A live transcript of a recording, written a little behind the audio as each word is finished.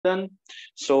Done.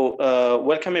 So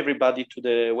welcome everybody to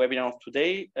the webinar of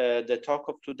today. The talk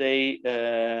of today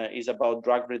is about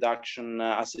drug reduction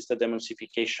assisted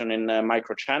emulsification in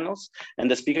microchannels,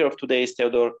 and the speaker of today is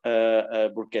Teodor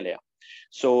Burghelea.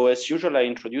 So as usual, I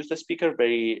introduce the speaker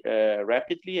very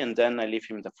rapidly, and then I leave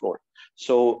him the floor.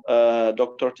 So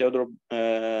Dr. Teodor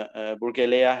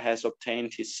Burghelea has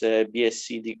obtained his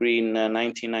BSc degree in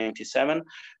 1997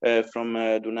 from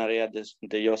Dunărea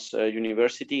de Jos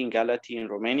University in Galați in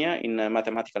Romania in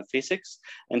mathematical physics,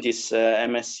 and his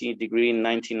MSc degree in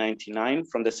 1999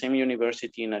 from the same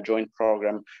university in a joint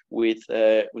program with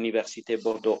Université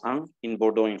Bordeaux in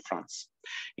Bordeaux in France.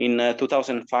 In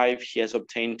 2005, he has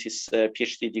obtained his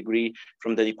PhD degree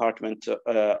from the Department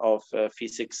of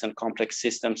Physics and Complex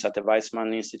Systems at the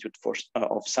Weizmann Institute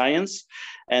of Science.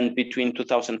 And between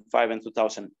 2005 and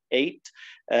 2008,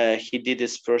 he did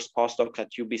his first postdoc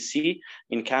at UBC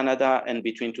in Canada, and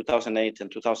between 2008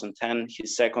 and 2010,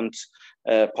 his second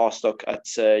postdoc at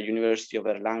University of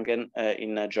Erlangen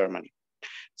in Germany.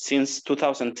 Since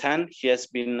 2010, he has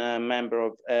been a member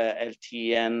of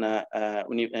LTN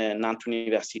Nantes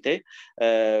Université,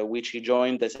 which he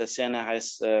joined as a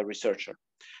CNRS researcher.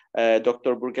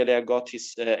 Dr. Burghelea got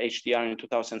his HDR in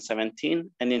 2017,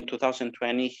 and in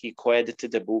 2020, he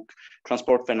co-edited the book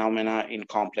Transport Phenomena in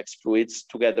Complex Fluids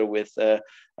together with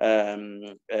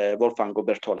Wolfgango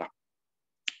Bertola.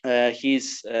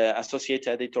 He's associate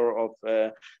editor of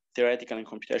Theoretical and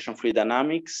Computational Fluid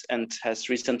Dynamics, and has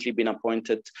recently been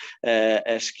appointed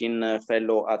Erskine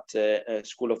Fellow at the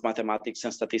School of Mathematics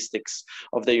and Statistics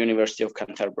of the University of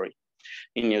Canterbury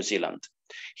in New Zealand.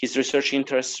 His research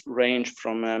interests range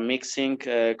from mixing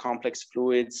complex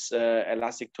fluids,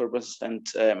 elastic turbulence, and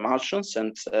emulsions,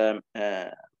 and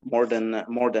more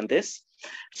than this.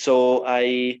 So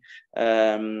it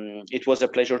was a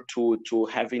pleasure to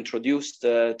have introduced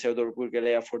Teodor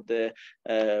Burghelea for the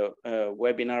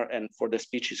webinar and for the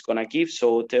speech he's gonna give.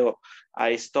 So Theo,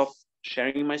 I stop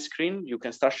sharing my screen. You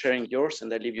can start sharing yours,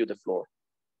 and I leave you the floor.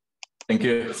 Thank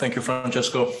you,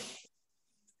 Francesco.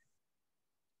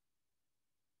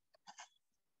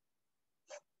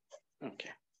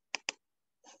 Okay.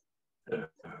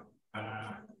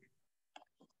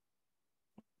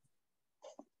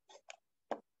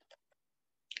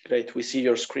 Great, we see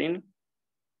your screen.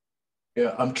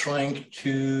 Yeah, I'm trying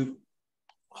to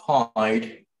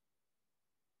hide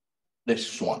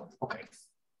this one. Okay.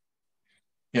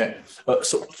 Yeah,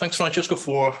 so thanks, Francesco,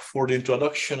 for the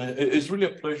introduction. It's really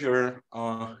a pleasure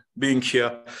being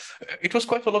here. It was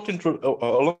quite a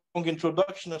long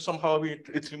introduction, and somehow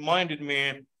it reminded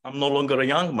me I'm no longer a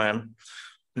young man.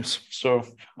 So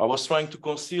I was trying to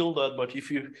conceal that, but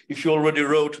if you already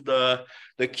wrote the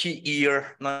key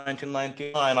year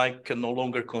 1999, I can no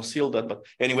longer conceal that. But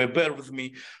anyway, bear with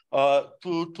me.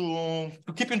 To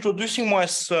keep introducing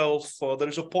myself, there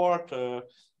is a part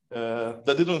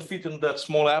that didn't fit in that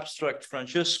small abstract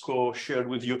Francesco shared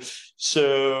with you.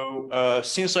 So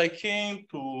since I came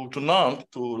to Nantes,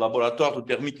 to Laboratoire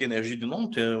de Thermique et Énergie de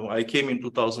Nantes, I came in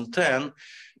 2010.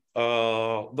 There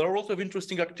are a lot of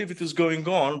interesting activities going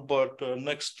on, but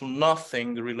next to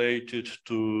nothing related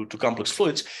to complex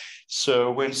fluids.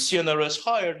 So when CNRS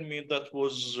hired me, that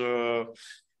was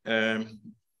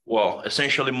well,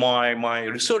 essentially my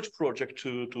research project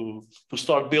to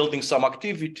start building some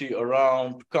activity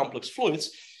around complex fluids.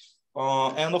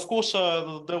 And of course,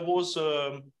 there was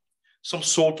some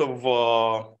sort of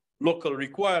local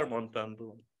requirement, and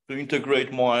to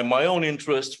integrate my own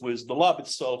interest with the lab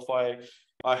itself,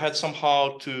 I had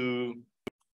somehow to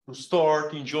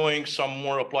start enjoying some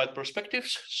more applied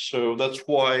perspectives. So that's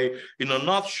why, in a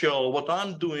nutshell, what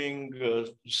I'm doing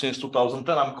since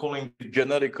 2010, I'm calling it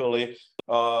generically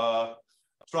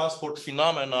transport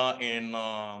phenomena in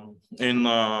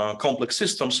complex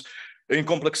systems, in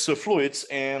complex fluids.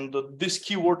 And this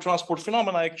keyword transport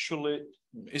phenomena actually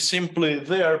is simply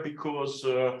there because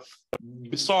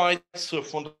besides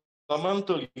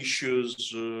fundamental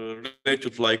issues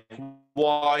related, like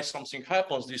why something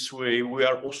happens this way, we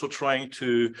are also trying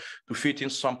to fit in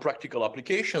some practical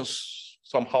applications,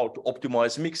 somehow to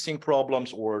optimize mixing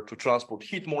problems or to transport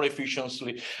heat more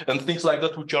efficiently and things like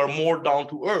that, which are more down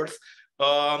to earth.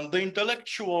 The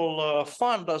intellectual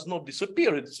fun does not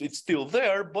disappear, it's still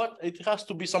there, but it has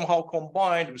to be somehow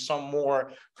combined with some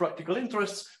more practical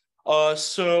interests.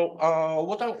 So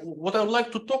what I would like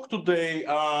to talk today,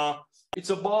 it's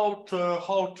about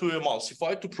how to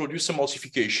emulsify, to produce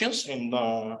emulsifications,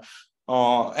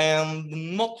 and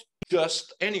not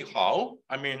just anyhow.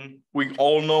 I mean, we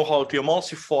all know how to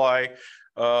emulsify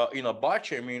in a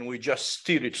batch. I mean, we just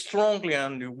stir it strongly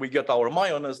and we get our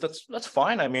mayonnaise. That's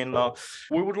fine. I mean,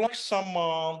 we would like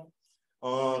some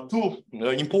two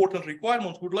important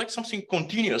requirements. We'd like something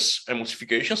continuous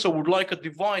emulsification. So we'd like a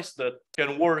device that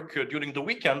can work during the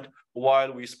weekend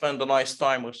while we spend a nice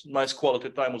quality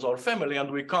time with our family, and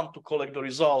we come to collect the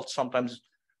results sometimes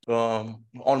on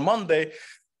Monday.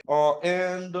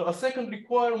 And a second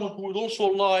requirement, we would also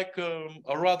like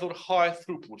a rather high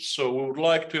throughput. So we would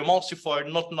like to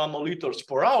emulsify not nanoliters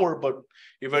per hour, but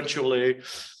eventually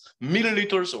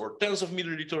milliliters or tens of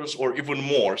milliliters or even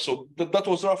more. So that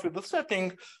was roughly the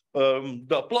setting,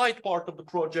 the applied part of the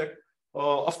project.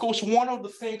 Of course, one of the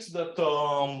things that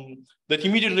that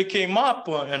immediately came up,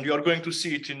 and you are going to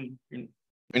see it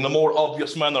in a more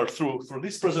obvious manner through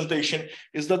this presentation,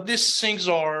 is that these things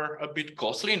are a bit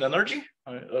costly in energy.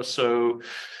 So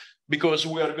because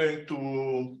we are going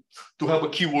to have a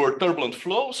keyword turbulent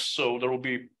flows, so there will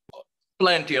be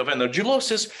plenty of energy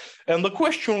losses. And the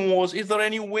question was, is there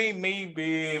any way,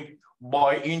 maybe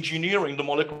by engineering the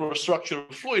molecular structure of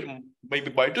the fluid, maybe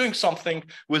by doing something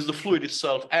with the fluid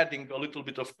itself, adding a little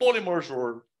bit of polymers,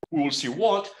 or we will see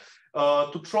what,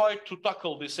 to try to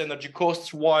tackle these energy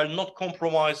costs while not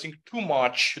compromising too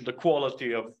much the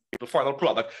quality of the final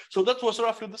product. So that was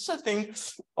roughly the setting.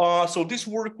 So this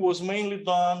work was mainly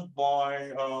done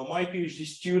by my PhD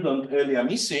student, Elia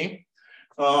Misi,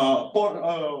 a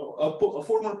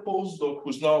former postdoc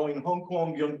who's now in Hong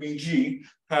Kong, Yongbing Ji,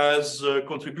 has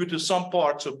contributed some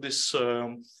parts of this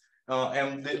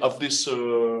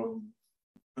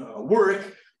work.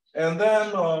 And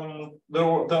then there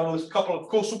was a couple of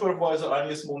co-supervisors,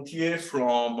 Agnès Montier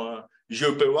from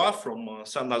GEPEA, from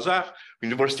Saint-Nazaire,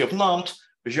 University of Nantes,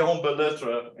 Jérôme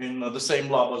Bellettre in the same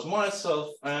lab as myself,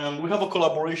 and we have a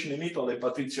collaboration in Italy,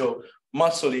 Patrizio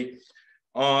Massoli.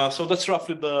 So that's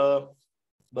roughly the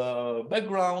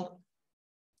background.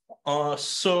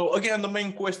 So again, the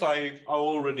main quest, I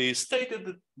already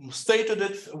stated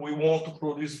it. We want to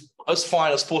produce as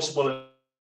fine as possible,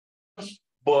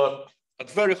 but at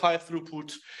very high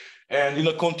throughput and in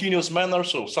a continuous manner.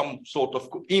 So some sort of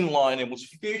inline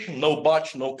emulsification, no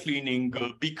batch, no cleaning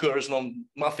beakers,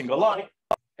 nothing alike.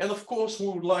 And of course, we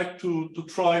would like to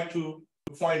try to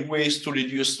find ways to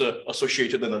reduce the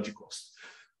associated energy costs.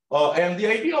 And the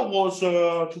idea was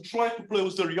to try to play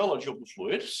with the rheology of the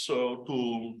fluid. So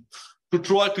to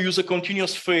try to use a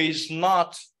continuous phase,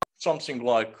 not something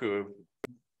like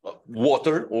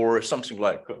water or something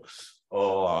like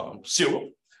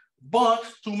syrup, but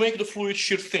to make the fluid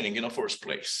shear thinning in the first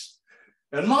place.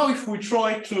 And now if we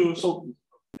try to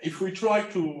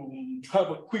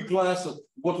have a quick glance at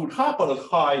what would happen at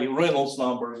high Reynolds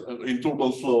numbers in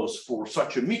turbulent flows for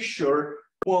such a mixture,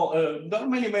 well, there are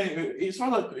many, it's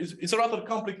a rather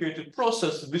complicated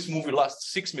process. This movie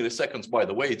lasts 6 milliseconds, by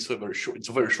the way. It's a very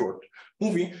short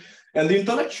movie. And the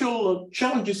intellectual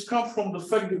challenges come from the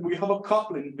fact that we have a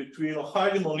coupling between a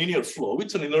highly nonlinear flow,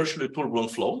 it's an inertially turbulent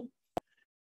flow,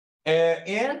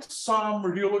 and some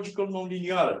rheological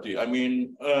nonlinearity. I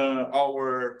mean,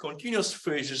 our continuous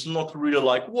phase is not really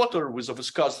like water with a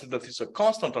viscosity that is a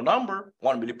constant, a number,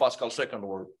 1 millipascal second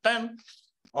or 10,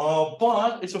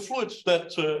 but it's a fluid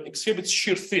that exhibits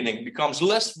shear thinning, becomes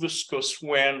less viscous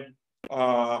when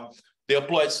the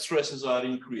applied stresses are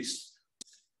increased.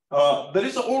 There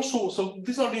is also, so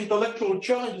these are the intellectual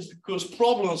challenges, because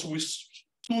problems with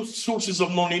two sources of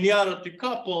nonlinearity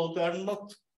coupled are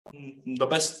not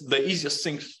the easiest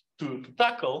things to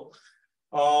tackle.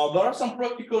 There are some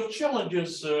practical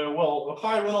challenges. Well,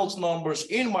 high Reynolds numbers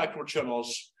in microchannels,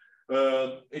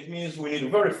 it means we need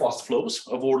very fast flows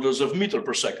of orders of meter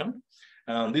per second.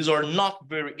 And these are not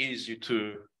very easy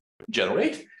to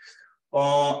generate.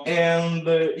 And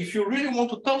if you really want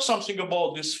to tell something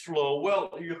about this flow,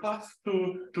 well, you have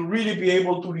to really be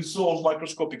able to resolve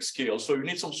microscopic scale. So you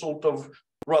need some sort of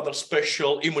rather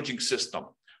special imaging system.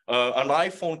 An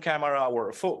iPhone camera or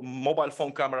a mobile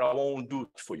phone camera won't do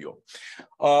it for you.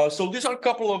 So these are a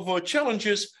couple of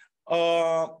challenges.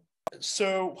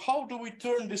 So how do we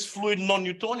turn this fluid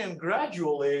non-Newtonian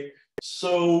gradually?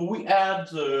 So we add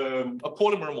a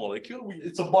polymer molecule.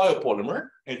 It's a biopolymer.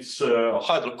 It's a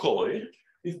hydrocolloid.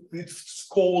 It's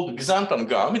called xanthan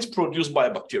gum. It's produced by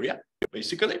a bacteria,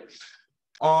 basically.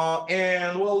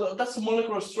 And well, that's the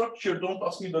molecular structure. Don't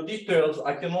ask me the details.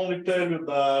 I can only tell you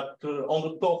that on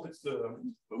the top it's the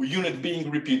unit being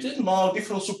repeated. Now,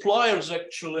 different suppliers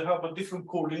actually have a different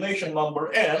coordination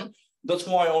number n. That's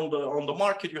why on the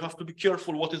market you have to be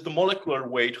careful what is the molecular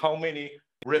weight, how many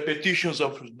repetitions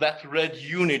of that red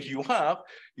unit you have.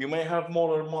 You may have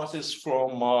molar masses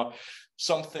from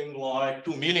something like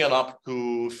 2 million up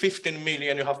to 15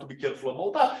 million. You have to be careful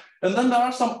about that. And then there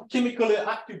are some chemically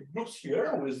active groups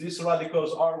here with these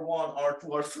radicals R1, R2,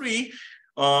 R3.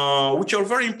 which are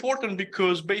very important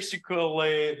because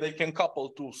basically they can couple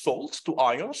to salts, to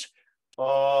ions.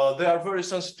 They are very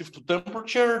sensitive to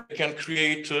temperature. They can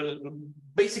create,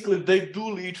 basically they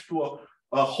do lead to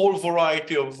a whole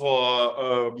variety of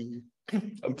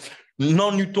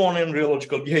non-Newtonian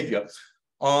rheological behavior.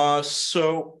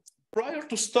 So prior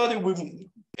to study,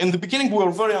 in the beginning, we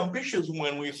were very ambitious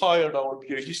when we hired our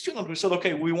PhD student. We said,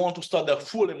 okay, we want to study a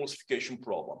full emulsification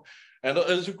problem. And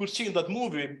as you could see in that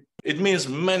movie, it means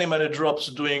many, many drops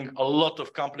doing a lot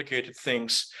of complicated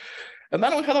things. And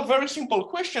then we had a very simple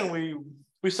question.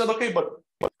 We said, okay, but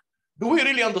do we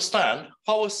really understand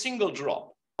how a single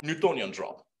drop, Newtonian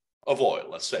drop of oil,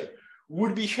 let's say,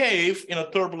 would behave in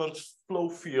a turbulent flow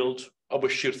field of a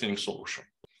shear-thinning solution?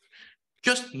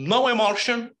 Just no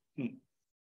emulsion,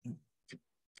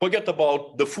 forget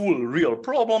about the full real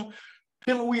problem,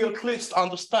 till we at least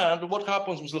understand what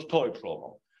happens with the toy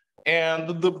problem.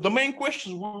 And the main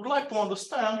question we would like to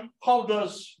understand, how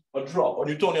does a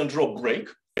Newtonian drop break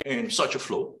in such a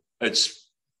flow?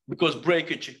 It's because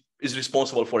breakage is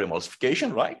responsible for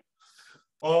emulsification, right?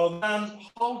 And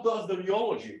how does the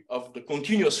rheology of the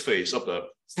continuous phase of the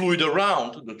fluid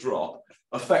around the drop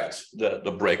affect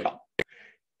the breakup?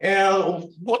 And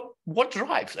what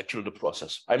drives actually the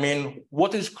process? I mean,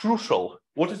 what is crucial?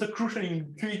 What is the crucial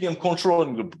ingredient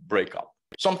controlling the breakup?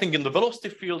 Something in the velocity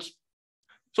fields.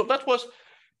 So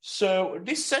so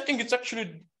this setting is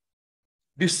actually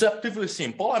deceptively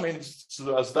simple. I mean, it's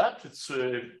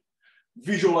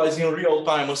visualizing in real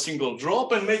time a single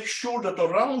drop and make sure that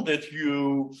around it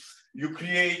you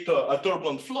create a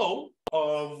turbulent flow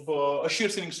of a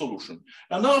shear-thinning solution.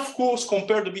 And then, of course,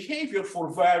 compare the behavior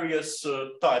for various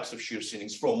types of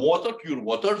shear-thinnings, from water, pure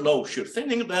water, no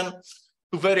shear-thinning, then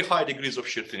to very high degrees of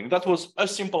shear-thinning. That was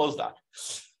as simple as that.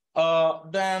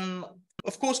 Then,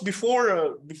 of course,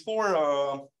 before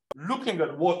looking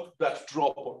at what that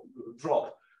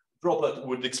droplet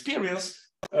would experience,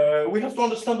 we have to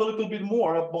understand a little bit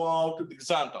more about the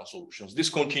xanthan solutions, this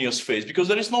continuous phase, because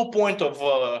there is no point of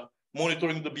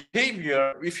monitoring the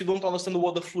behavior if you don't understand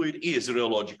what the fluid is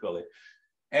rheologically.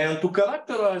 And to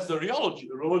characterize the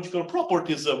rheological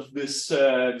properties of this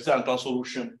xanthan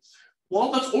solution, well,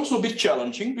 that's also a bit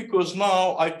challenging, because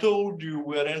now I told you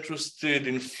we're interested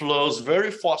in flows,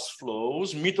 very fast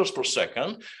flows, meters per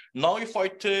second. Now, if I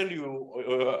tell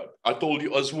you, I told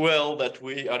you as well that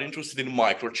we are interested in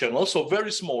microchannels, so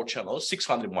very small channels,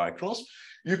 600 microns,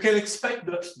 you can expect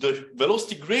that the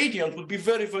velocity gradient would be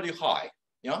very, very high.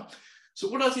 Yeah. So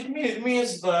what does it mean? It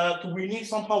means that we need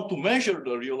somehow to measure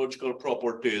the rheological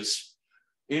properties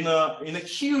in a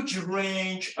huge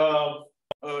range of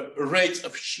rates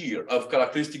of shear, of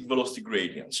characteristic velocity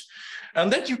gradients.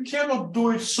 And that you cannot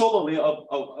do it solely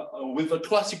with a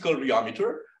classical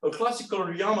rheometer. A classical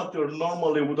rheometer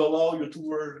normally would allow you to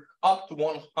work up to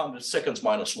 100 seconds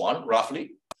minus 1,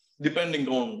 roughly, depending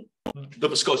on the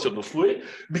viscosity of the fluid,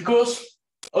 because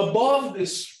above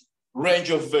this range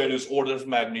of values, order of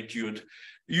magnitude,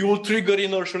 you will trigger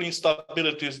inertial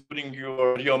instabilities during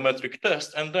your rheometric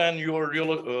test, and then your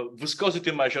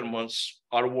viscosity measurements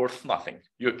are worth nothing.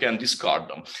 You can discard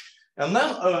them. And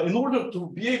then in order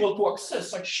to be able to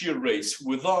access such shear rates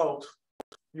without,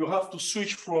 you have to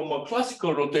switch from a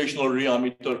classical rotational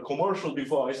rheometer commercial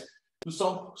device to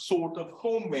some sort of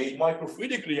homemade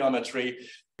microfluidic rheometry.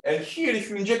 And here, if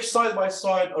you inject side by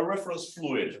side a reference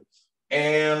fluid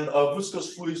and a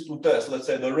viscous fluids to test, let's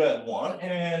say the red one,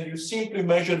 and you simply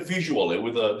measure visually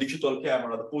with a digital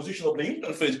camera the position of the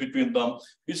interface between them,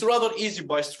 it's rather easy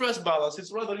by stress balance.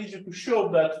 It's rather easy to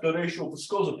show that the ratio of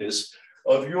viscosities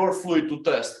of your fluid to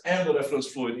test and the reference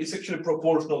fluid is actually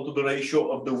proportional to the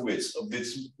ratio of the width of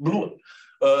this blue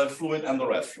fluid and the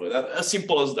red fluid. As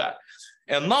simple as that.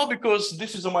 And now, because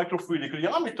this is a microfluidic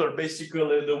rheometer,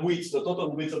 basically the width, the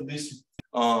total width of this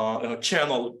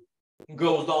channel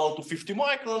goes down to 50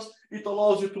 microns. It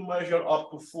allows you to measure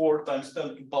up to 4 times 10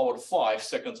 to the power 5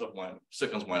 seconds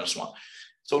minus 1.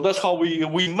 So that's how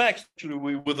we matched,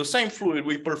 actually, with the same fluid,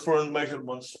 we performed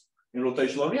measurements in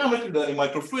rotational rheometry, then in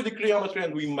microfluidic rheometry,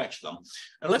 and we match them.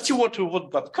 And let's see what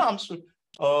that comes.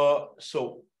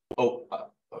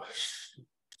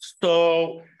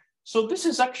 So this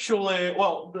is actually,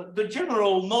 well, the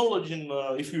general knowledge in,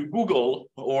 if you Google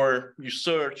or you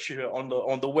search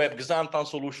on the web xanthan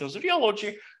solutions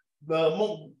rheology,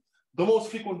 the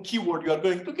most frequent keyword you are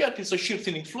going to get is a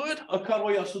shear-thinning fluid, a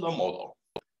Kawaya-Suda model.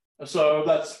 So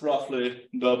that's roughly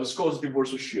the viscosity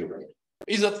versus shear rate.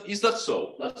 Is that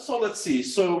so? So let's see.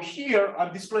 So here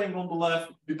I'm displaying on the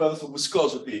left depends on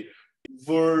viscosity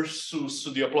versus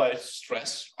the applied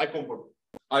stress.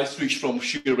 I switch from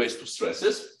shear rates to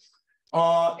stresses.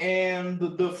 And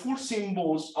the four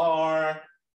symbols are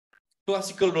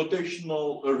classical rotational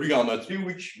rheometry,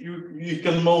 which you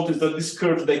can notice that this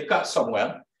curve, they cut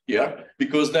somewhere here,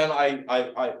 because then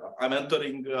I'm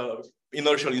entering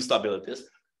inertial instabilities.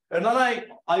 And then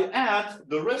I add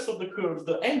the rest of the curves.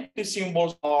 The empty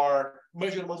symbols are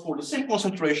measurements for the same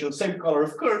concentration, same color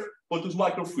of curve, but with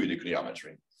microfluidic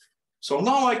rheometry. So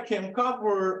now I can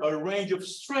cover a range of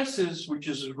stresses, which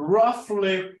is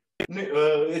roughly,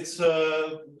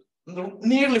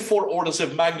 nearly 4 orders of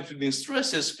magnitude in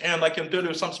stresses, and I can tell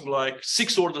you something like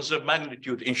 6 orders of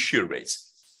magnitude in shear rates.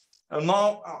 And now,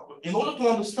 in order to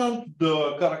understand the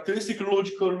characteristic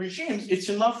rheological regimes, it's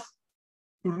enough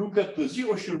to look at the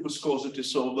zero shear viscosity,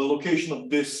 so the location of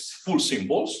these full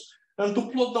symbols, and to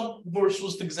plot them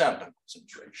versus the xanthan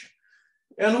concentration.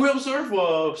 And we observe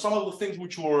some of the things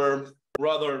which were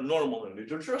rather normal in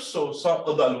literature, so some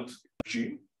dilute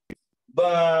regime,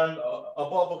 then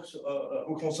above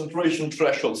a concentration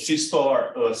threshold, C star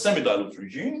semi-dilute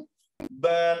regime,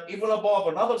 then even above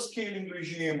another scaling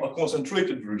regime, a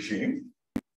concentrated regime.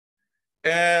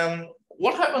 And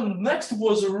what happened next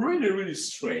was really, really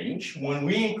strange when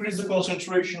we increased the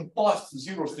concentration past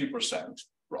 0.3%,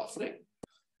 roughly.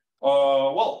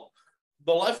 Well,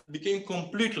 the life became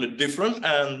completely different,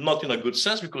 and not in a good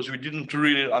sense, because we didn't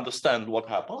really understand what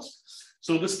happens.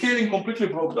 So the scaling completely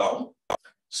broke down.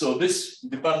 So this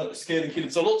dependent scaling here,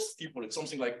 it's a lot steeper. It's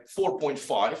something like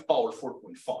 4.5, power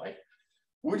 4.5.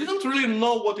 We didn't really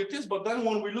know what it is, but then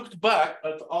when we looked back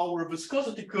at our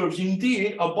viscosity curves,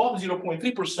 indeed, above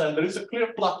 0.3%, there is a clear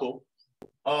plateau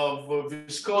of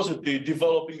viscosity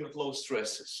developing at low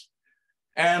stresses.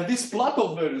 And these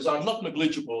plateau values are not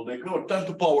negligible. They go 10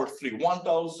 to the power 3,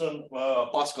 1,000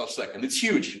 Pascal second. It's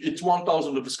huge. It's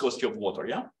 1,000 the viscosity of water,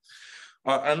 yeah?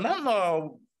 And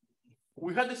then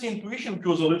we had this intuition, which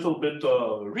was a little bit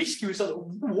risky. We said,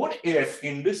 what if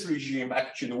in this regime,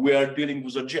 actually, we are dealing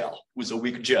with a gel, with a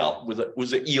weak gel,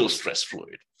 with a yield stress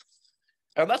fluid?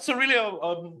 And that's a really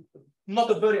not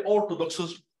a very orthodox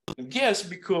guess,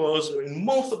 because in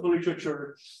most of the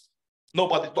literature,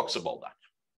 nobody talks about that.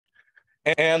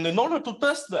 And in order to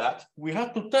test that, we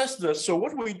had to test this. So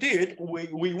what we did,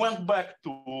 we went back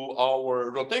to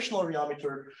our rotational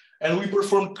rheometer and we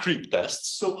performed creep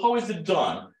tests. So how is it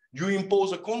done? You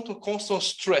impose a constant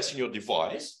stress in your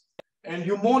device and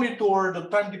you monitor the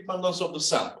time dependence of the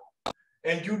sample.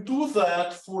 And you do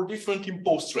that for different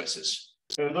imposed stresses.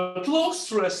 And the low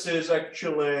stress is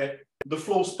actually the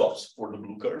flow stops for the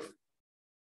blue curve.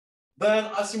 Then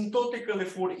asymptotically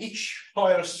for each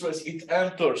higher stress, it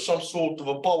enters some sort of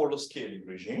a powerless scaling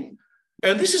regime.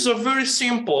 And this is a very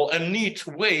simple and neat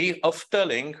way of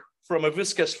telling from a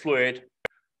viscous fluid,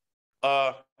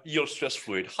 yield stress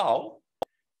fluid. How?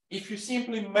 If you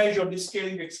simply measure the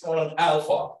scaling exponent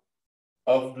alpha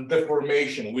of the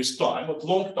deformation with time, at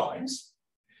long times,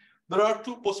 there are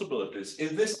two possibilities.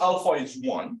 If this alpha is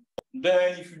 1,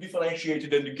 then if you differentiate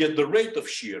it and you get the rate of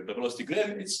shear, the velocity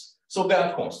gradient, so they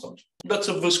are constant. That's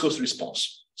a viscous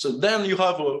response. So then you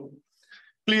have a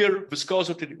clear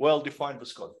viscosity, well-defined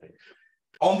viscosity.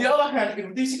 On the other hand,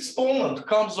 if this exponent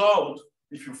comes out,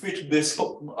 if you fit this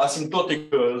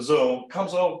asymptotic zone,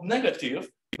 comes out negative,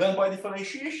 then by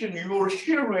differentiation, your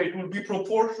shear rate will be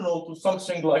proportional to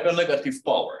something like a negative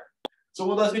power. So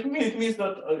what does it mean? It means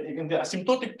that in the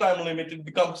asymptotic time limit,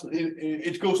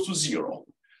 it goes to 0.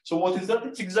 So what is that?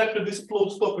 It's exactly this flow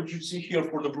stoppage you see here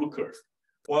for the blue curve.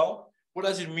 Well, what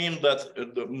does it mean that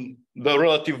the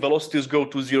relative velocities go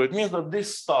to 0? It means that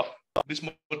this stuff, this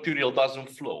material doesn't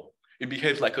flow. It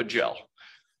behaves like a gel.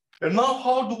 And now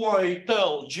how do I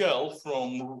tell gel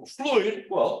from fluid?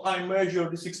 Well, I measure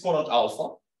this exponent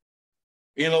alpha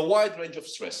in a wide range of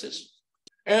stresses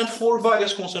and for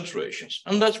various concentrations.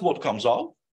 And that's what comes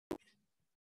out.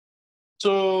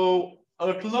 So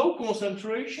at low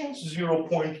concentrations,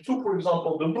 0.2, for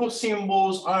example, the blue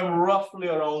symbols, I'm roughly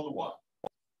around 1.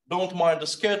 Don't mind the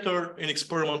scatter. In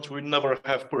experiment, we never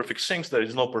have perfect things. There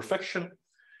is no perfection.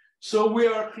 So we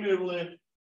are clearly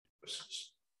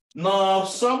now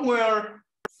somewhere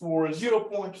for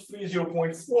 0.3,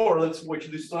 0.4, let's watch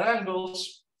these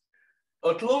triangles.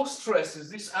 At low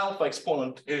stresses, this alpha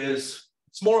exponent is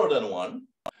smaller than 1.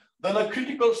 Then at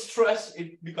critical stress,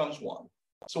 it becomes 1.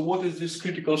 So what is this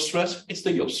critical stress? It's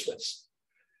the yield stress.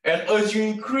 And as you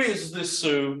increase this,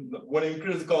 when you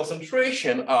increase the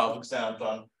concentration of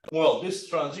xanthan, well, this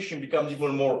transition becomes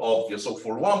even more obvious. So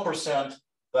for 1%,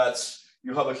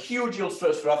 you have a huge yield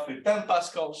stress, roughly 10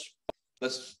 pascals.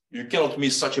 You cannot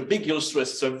miss such a big yield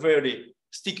stress. It's a very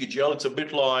sticky gel. It's a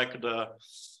bit like the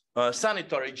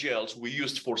sanitary gels we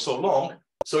used for so long.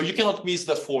 So you cannot miss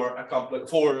that for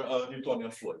a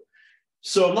Newtonian fluid.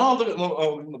 So now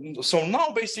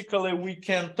basically we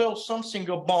can tell something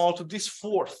about this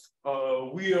fourth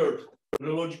weird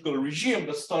rheological regime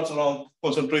that starts around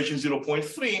concentration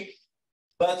 0.3.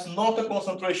 That's not a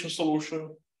concentration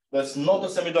solution. That's not a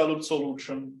semi-dilute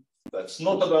solution. That's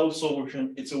not a dilute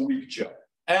solution. It's a weak gel.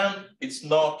 And it's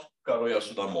not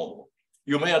Karo-Yasuda model.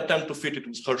 You may attempt to fit it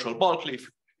with Herschel-Barkley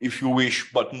if you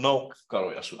wish, but no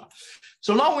Karo-Yasuda.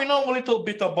 So now we know a little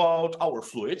bit about our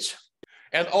fluids.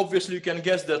 And obviously you can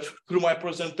guess that through my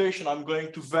presentation, I'm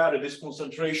going to vary this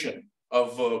concentration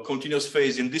of continuous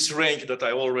phase in this range that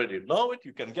I already know it.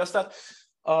 You can guess that.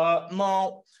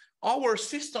 Now, our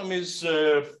system is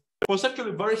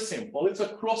conceptually very simple. It's a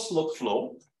cross-slot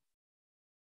flow.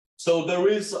 So there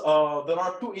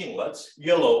are two inlets,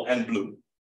 yellow and blue.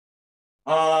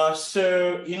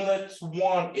 So inlet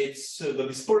one, it's the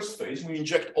dispersed phase. We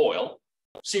inject oil,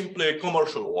 simply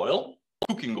commercial oil,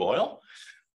 cooking oil.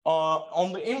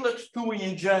 On the inlet two, we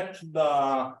inject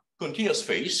the continuous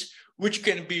phase, which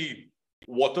can be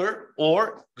water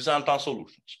or xanthan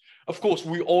solutions. Of course,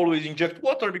 we always inject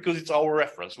water because it's our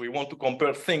reference. We want to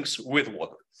compare things with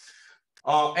water.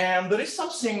 And there is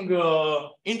something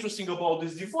interesting about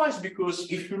this device,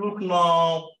 because if you look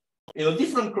now in a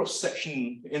different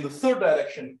cross-section in the third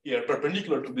direction here,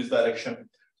 perpendicular to this direction,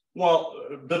 well,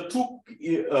 the two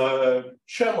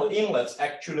channel inlets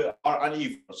actually are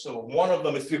uneven. So one of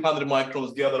them is 300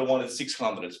 microns, the other one is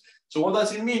 600. So what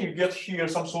does it mean? You get here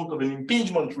some sort of an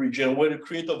impingement region where you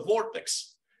create a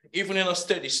vortex, even in a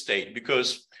steady state,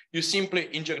 because you simply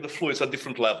inject the fluids at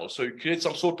different levels. So you create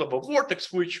some sort of a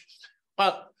vortex, which,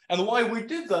 and why we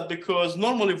did that? Because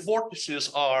normally vortices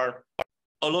are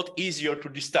a lot easier to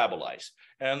destabilize.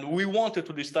 And we wanted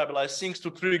to destabilize things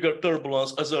to trigger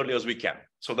turbulence as early as we can.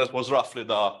 So that was roughly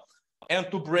the, and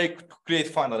to create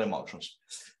final emulsions.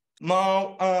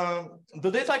 Now, the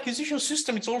data acquisition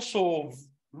system, it's also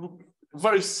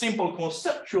very simple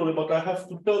conceptually, but I have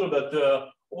to tell you that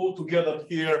altogether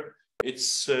here,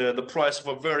 it's the price of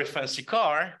a very fancy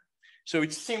car. So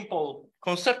it's simple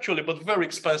conceptually, but very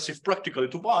expensive practically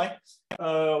to buy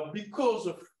because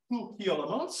of two key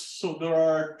elements. So there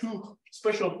are two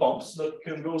special pumps that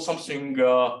can go something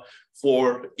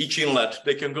for each inlet.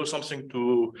 They can go something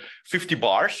to 50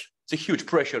 bars. It's a huge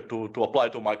pressure to apply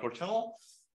to a microchannel.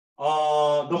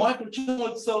 The microchannel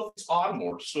itself is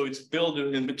armored, so it's built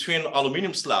in between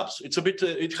aluminum slabs. It's a bit.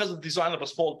 It has a design of a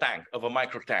small tank, of a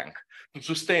micro tank, to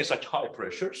sustain such high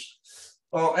pressures.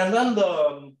 And then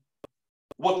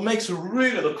what makes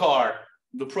really the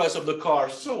price of the car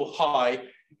so high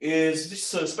is this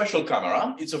special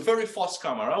camera. It's a very fast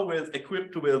camera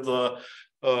equipped with a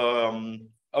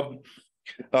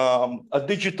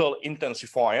digital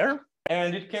intensifier,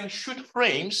 and it can shoot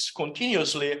frames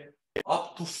continuously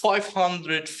up to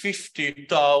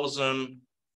 550,000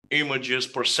 images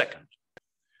per second.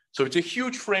 So it's a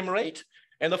huge frame rate.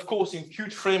 And of course, in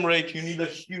huge frame rate, you need a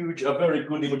very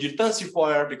good image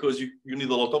intensifier because you need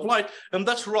a lot of light. And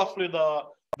that's roughly the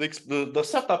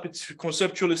setup. It's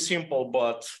conceptually simple,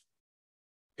 but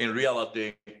in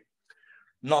reality,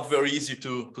 not very easy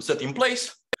to set in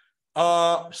place.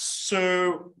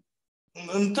 So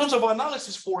in terms of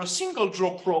analysis for a single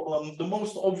drop problem, the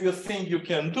most obvious thing you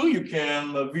can do, you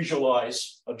can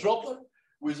visualize a droplet.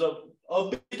 With a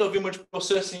bit of image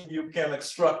processing, you can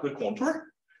extract the contour.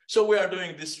 So we are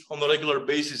doing this on a regular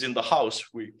basis in the house.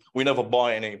 We never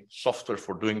buy any software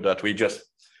for doing that.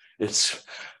 It's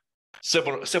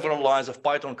several lines of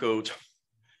Python code.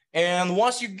 And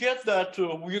once you get that,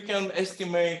 you can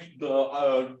estimate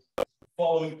the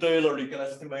following Taylor, you can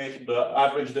estimate the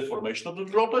average deformation of the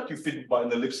droplet. You fit it by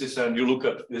an ellipsis and you look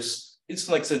at this. It's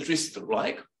an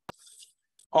eccentricity-like.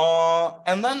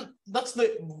 And then that's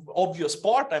the obvious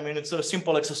part. I mean, it's a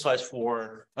simple exercise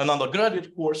for an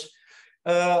undergraduate course.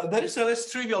 There is a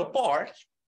less trivial part.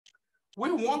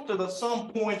 We wanted at some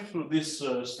point through this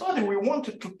study, we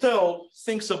wanted to tell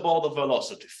things about the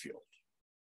velocity field.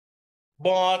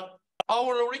 But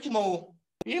our original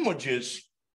images,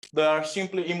 they are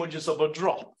simply images of a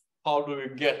drop. How do we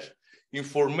get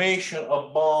information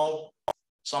about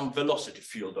some velocity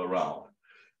field around?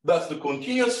 That's the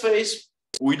continuous phase.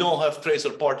 We don't have tracer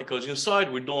particles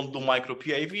inside. We don't do micro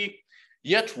PIV.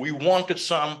 Yet we wanted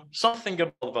something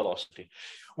about velocity.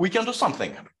 We can do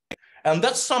something. And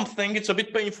that's something, it's a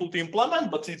bit painful to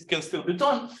implement, but it can still be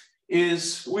done,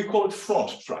 is we call it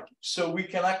front tracking. So we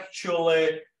can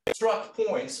actually track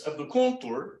points of the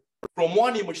contour from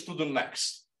one image to the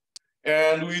next.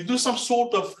 And we do some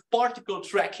sort of particle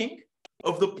tracking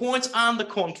of the points and the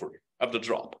contour of the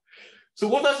drop. So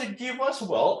what does it give us?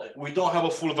 Well, we don't have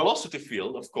a full velocity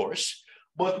field, of course,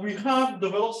 but we have the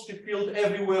velocity field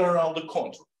everywhere around the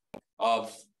contour.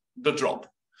 of the drop.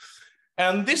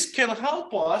 And this can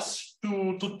help us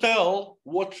to tell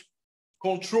what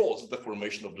controls the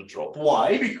formation of the drop.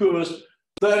 Why? Because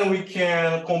then we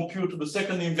can compute the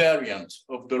second invariant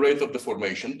of the rate of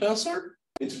deformation tensor.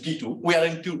 It's D2. We are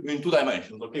in two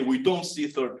dimensions, okay? We don't see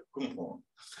third component.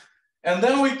 And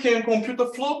then we can compute the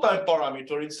flow time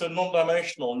parameter. It's a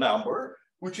non-dimensional number,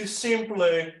 which is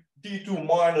simply D2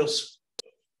 minus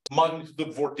magnitude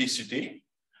of vorticity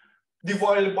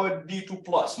divided by D2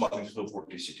 plus magnitude of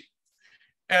vorticity.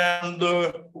 And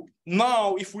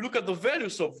now, if we look at the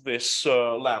values of this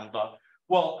lambda,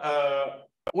 well,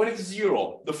 when it's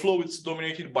 0, the flow is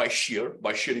dominated by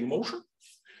shearing motion.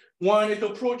 When it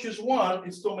approaches 1,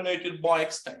 it's dominated by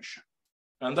extension.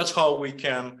 And that's how we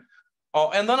can.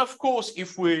 And then, of course,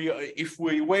 if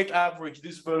we weight average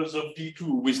these values of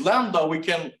D2 with lambda, we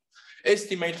can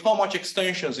estimate how much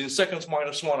extensions in seconds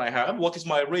minus 1 I have, what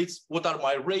are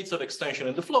my rates of extension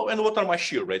in the flow, and what are my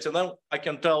shear rates. And then I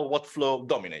can tell what flow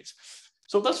dominates.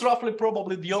 So that's roughly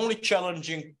probably the only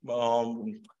challenging part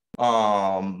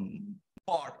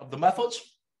of the methods.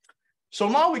 So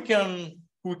now we can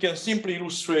simply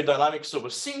illustrate dynamics of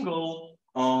a single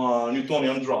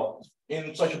Newtonian drop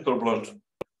in such a turbulent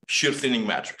shear thinning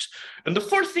matrix. And the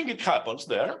first thing that happens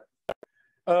there,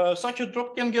 such a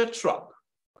drop can get trapped.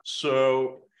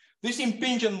 So this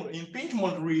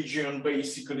impingement region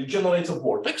basically generates a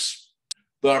vortex.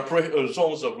 There are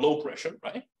zones of low pressure,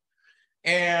 right?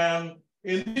 And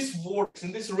in this vortex,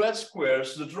 in these red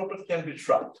squares, the droplet can be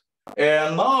trapped.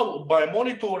 And now by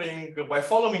monitoring, by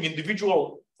following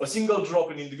a single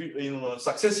drop in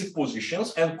successive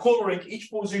positions and coloring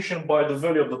each position by the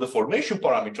value of the deformation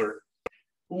parameter,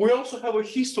 we also have a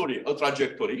history, a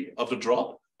trajectory of the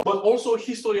drop, but also a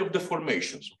history of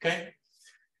deformations, okay?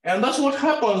 And that's what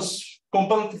happens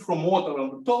compared from water on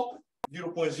the top,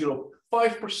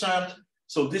 0.05%.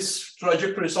 So this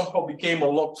trajectory somehow became a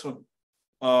lot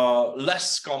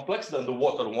less complex than the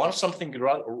water one. Something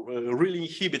really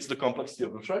inhibits the complexity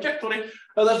of the trajectory,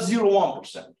 and that's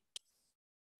 0.1%.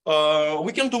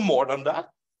 We can do more than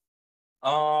that.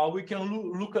 We can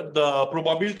look at the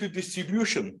probability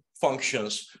distribution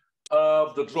functions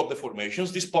of the drop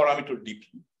deformations, this parameter dp.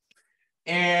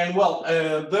 And well,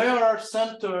 they are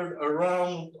centered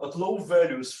around at low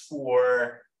values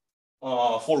for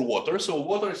water. So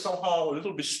water is somehow a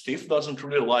little bit stiff, doesn't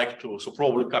really like to, so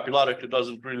probably capillarity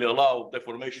doesn't really allow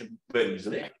deformation very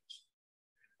easily.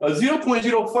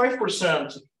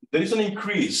 0.05%, there is an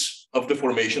increase of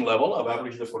deformation level, of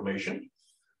average deformation.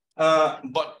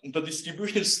 But the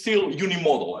distribution is still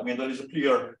unimodal. I mean, there is a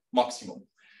clear maximum.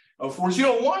 For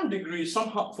 0.1 degree,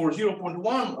 somehow for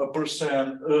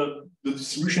 0.1%, the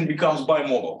distribution becomes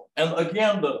bimodal. And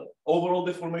again, the overall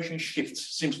deformation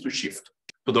seems to shift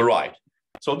to the right.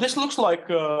 So this looks like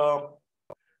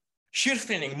shear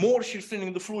thinning. More shear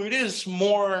thinning the fluid is,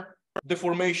 more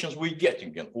deformations we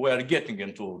are getting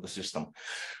into the system.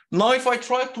 Now, if I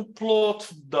try to plot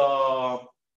the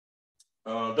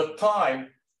time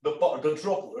the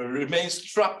drop remains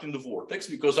trapped in the vortex,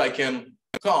 because I can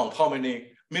count how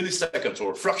many milliseconds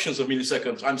or fractions of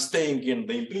milliseconds I'm staying in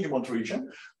the impingement region.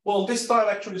 Well, this time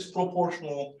actually is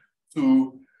proportional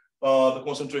to the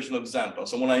concentration of xanthan.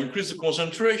 So when I increase the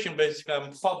concentration, basically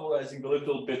I'm favorizing a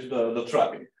little bit the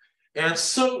trapping. And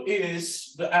so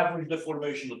is the average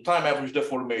deformation, the time average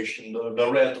deformation, the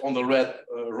red on the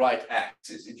right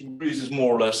axis. It increases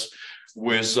more or less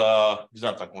with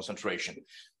xanthan concentration.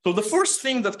 So the first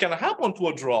thing that can happen to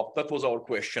a drop, that was our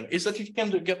question, is that it can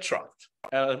get trapped.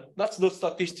 That's the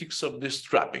statistics of this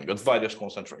trapping at various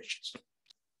concentrations.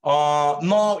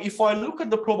 Now, if I look at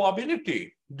the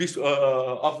probability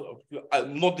of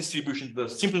not distribution,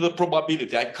 simply the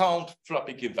probability, I count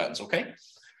trapping events, okay?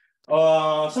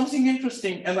 Something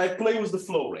interesting, and I play with the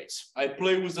flow rates. I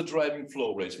play with the driving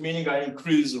flow rates, meaning I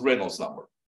increase the Reynolds number,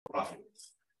 roughly.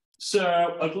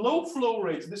 So at low flow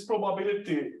rates, this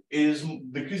probability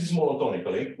decreases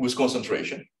monotonically with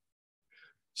concentration.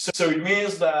 So it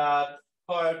means that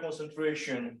higher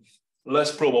concentration,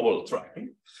 less probable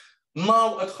trapping.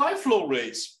 Now at high flow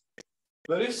rates,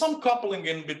 there is some coupling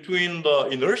in between the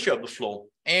inertia of the flow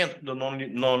and the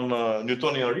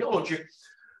non-Newtonian rheology.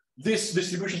 These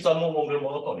distributions are no longer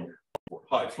monotonic. For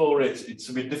high flow rates, it's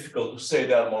a bit difficult to say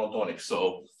they are monotonic.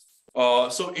 So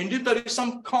indeed, there is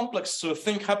some complex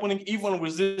thing happening even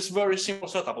with this very simple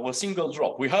setup of a single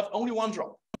drop. We have only one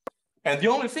drop. And the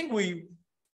only thing we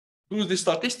do with the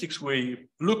statistics, we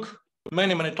look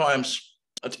many, many times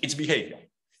at its behavior.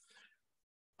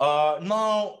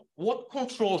 Now, what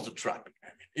controls the trapping?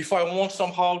 If I want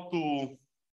somehow to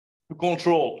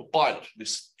pilot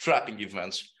these trapping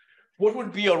events, what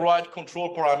would be a right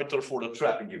control parameter for the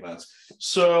trapping events?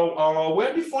 So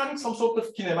we're defining some sort of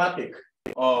kinematic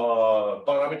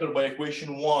parameter by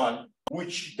equation 1,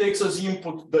 which takes as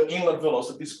input the inlet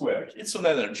velocity squared. It's an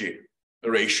energy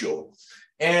ratio,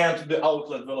 and the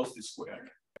outlet velocity squared.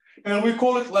 And we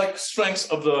call it like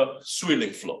strength of the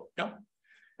swirling flow. Yeah?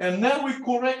 And then we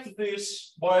correct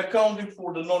this by accounting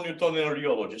for the non-Newtonian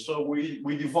rheology. So we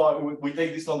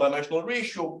take this non-dimensional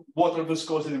ratio, water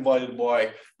viscosity divided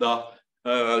by the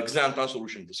xanthan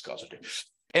solution viscosity.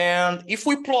 And if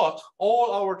we plot all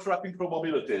our trapping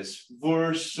probabilities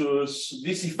versus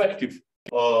this effective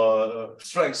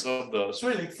strength of the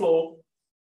swirling flow,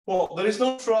 well, there is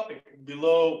no trapping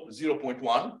below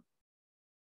 0.1.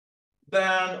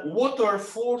 Then water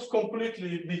falls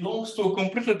completely, belongs to a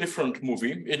completely different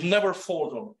movie. It never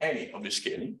falls on any of the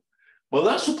scaling. But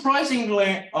then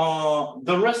surprisingly,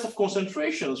 the rest of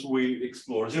concentrations we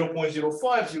explore, 0.05,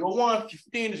 0.1,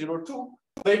 15, 0.2,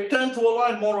 they tend to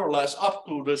align more or less up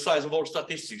to the size of our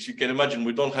statistics. You can imagine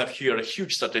we don't have here a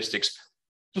huge statistics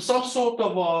to some sort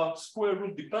of a square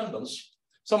root dependence,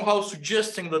 somehow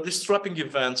suggesting that these trapping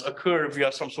events occur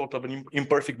via some sort of an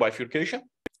imperfect bifurcation.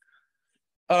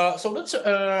 So that's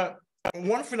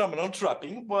one phenomenon,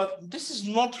 trapping, but this is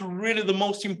not really the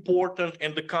most important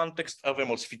in the context of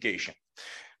emulsification.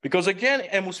 Because again,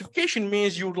 emulsification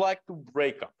means you like to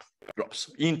break up drops,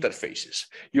 interfaces.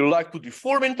 You like to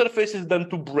deform interfaces than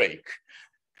to break.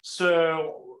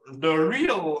 So the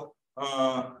real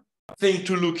thing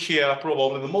to look here,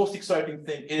 probably the most exciting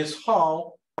thing, is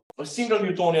how a single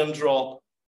Newtonian drop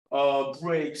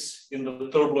breaks in the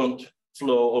turbulent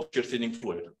flow of shear-thinning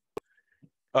fluid.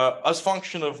 As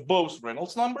function of both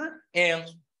Reynolds number and,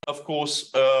 of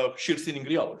course, shear-thinning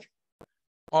rheology.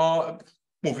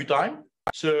 Movie time.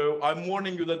 So I'm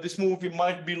warning you that this movie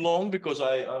might be long because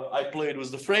I played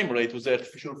with the frame rate, with the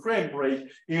artificial frame rate.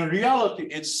 In reality,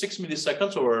 it's 6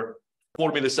 milliseconds or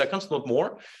 4 milliseconds, not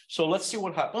more. So let's see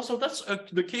what happens. So that's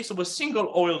the case of a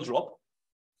single oil drop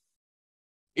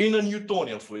in a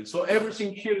Newtonian fluid. So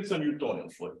everything here is a Newtonian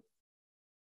fluid.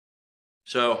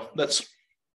 So that's.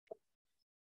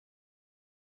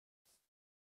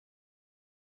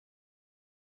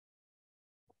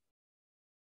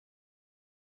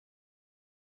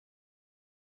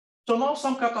 So now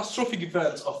some catastrophic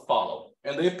events are followed,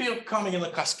 and they appear coming in a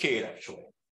cascade, actually.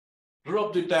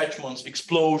 Drop detachments,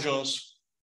 explosions.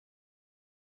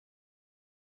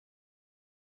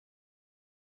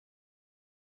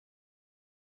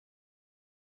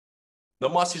 The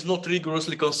mass is not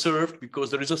rigorously conserved because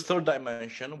there is a third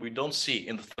dimension we don't see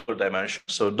in the third dimension.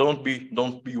 So don't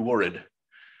be worried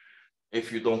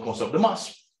if you don't conserve the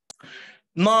mass.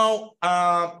 Now,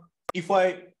 if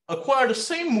I acquire the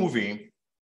same movie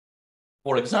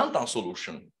for a xanthan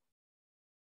solution,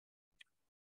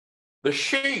 the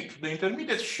shape, the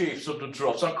intermediate shapes of the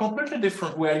drops are completely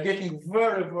different. We are getting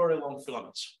very, very long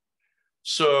filaments.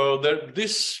 So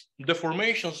these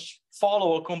deformations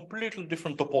follow a completely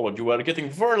different topology. We are getting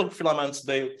very long filaments.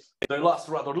 They last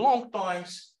rather long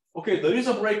times. Okay, there is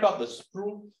a breakup, that's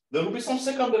true. There will be some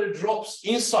secondary drops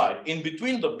inside, in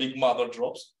between the big mother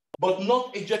drops, but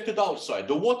not ejected outside.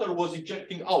 The water was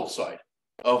ejecting outside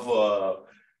of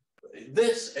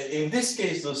this. In this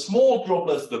case, the small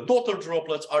droplets, the daughter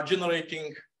droplets, are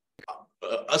generating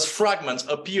as fragments,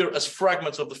 appear as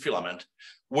fragments of the filament.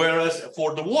 Whereas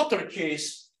for the water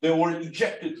case, they were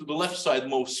ejected to the left side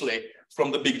mostly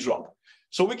from the big drop.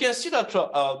 So we can see that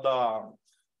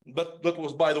that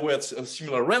was, by the way, a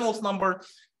similar Reynolds number.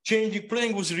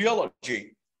 Playing with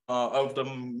rheology of the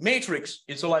matrix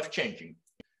is life-changing.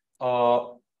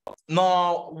 Now,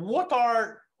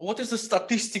 what is the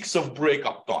statistics of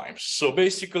breakup times? So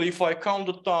basically, if I count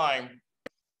the time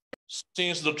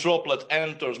since the droplet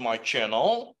enters my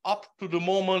channel up to the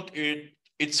moment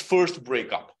its first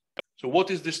breakup. So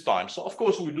what is this time? So of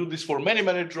course, we do this for many,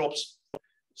 many drops.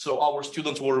 So our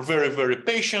students were very, very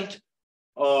patient.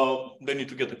 They need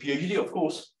to get a PhD, of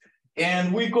course.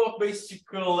 And we got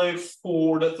basically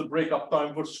that's the breakup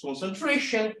time versus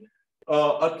concentration.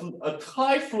 At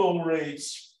high flow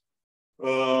rates,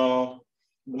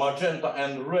 magenta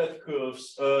and red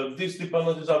curves, these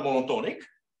dependencies are monotonic.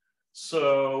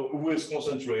 So with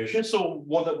concentration. So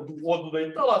what do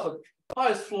they tell us? At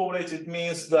highest flow rates, it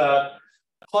means that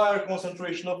higher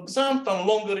concentration of xanthan,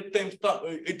 longer it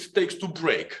takes to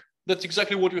break. That's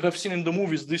exactly what you have seen in the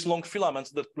movies, these long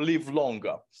filaments that live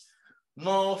longer.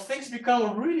 Now, things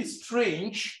become really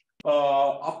strange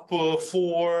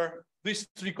for these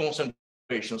three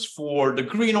concentrations, for the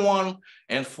green one,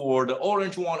 and for the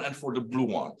orange one, and for the blue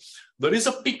one. There is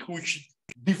a peak which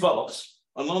develops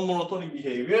a non-monotonic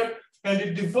behavior, and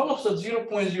it develops at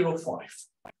 0.05.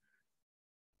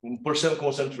 percent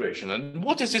concentration. And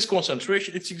what is this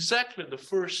concentration? It's exactly the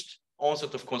first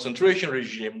onset of concentration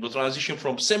regime, the transition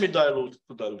from semi-dilute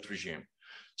to dilute regime.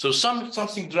 So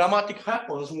something dramatic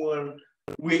happens when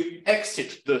we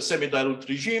exit the semi-dilute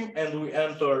regime and we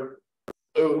enter,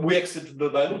 we exit the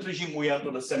dilute regime, we enter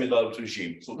the semi-dilute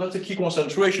regime. So that's a key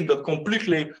concentration that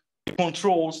completely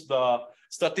controls the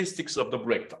statistics of the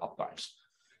breakup times.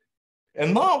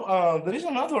 And now there is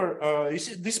another, you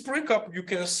see this breakup, you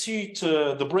can see it,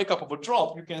 the breakup of a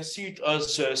drop, you can see it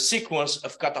as a sequence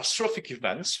of catastrophic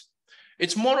events.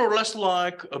 It's more or less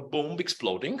like a bomb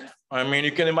exploding. I mean,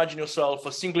 you can imagine yourself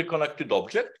a singly connected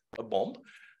object, a bomb.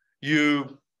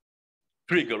 You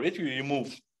trigger it, you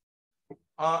move,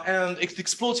 and it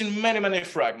explodes in many, many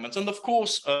fragments. And of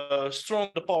course,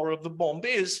 stronger the power of the bomb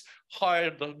is, higher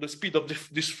the speed of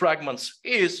these fragments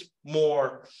is,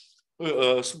 more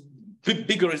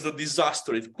bigger is the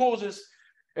disaster it causes.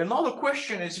 And now the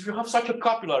question is, if you have such a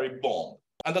capillary bomb,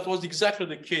 and that was exactly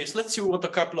the case, let's see what a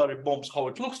capillary bomb, how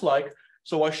it looks like.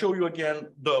 So I show you again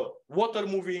the water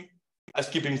moving as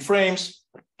keeping frames.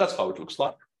 That's how it looks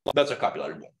like. That's a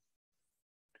capillary bomb.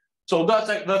 So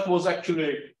that was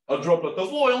actually a droplet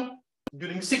of oil.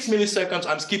 During 6 milliseconds,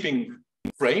 I'm skipping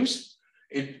frames.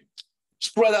 It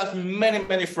spread out in many,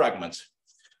 many fragments.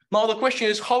 Now the question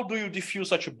is, how do you diffuse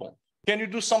such a bomb? Can you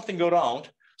do something around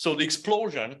so the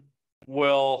explosion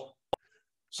will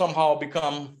somehow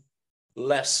become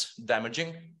less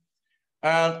damaging?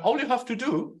 And all you have to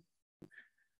do,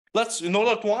 in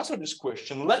order to answer this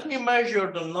question, let me measure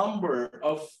the number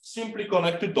of simply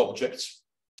connected objects.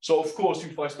 So of course,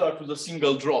 if I start with a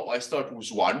single drop, I start with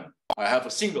one, I have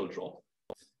a single drop.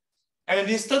 And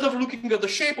instead of looking at the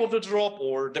shape of the drop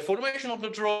or deformation of the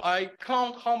drop, I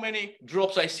count how many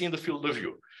drops I see in the field of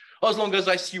view. As long as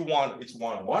I see one, it's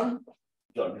 1, 1,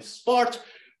 this part.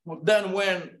 Then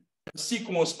when a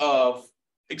sequence of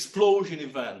explosion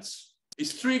events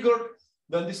is triggered,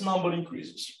 then this number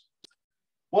increases.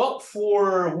 Well,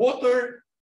 for water,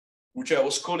 which I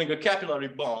was calling a capillary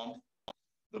bomb,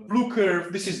 the blue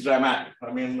curve, this is dramatic.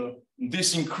 I mean,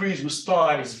 this increase with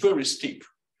time is very steep.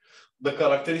 The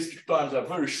characteristic times are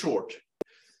very short.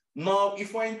 Now,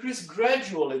 if I increase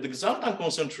gradually the xanthan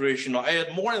concentration, I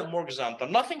add more and more xanthan,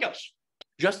 nothing else,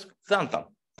 just xanthan.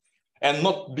 And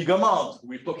not big amount.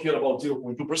 We talk here about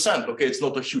 0.2%, okay? It's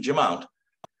not a huge amount.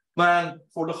 And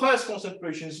for the highest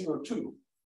concentration, 0.2.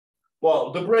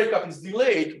 Well, the breakup is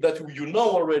delayed, that you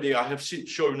know already. I have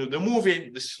shown you the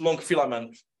movie. This long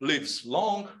filament lives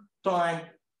long time.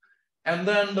 And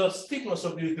then the steepness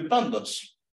of the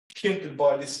dependence hinted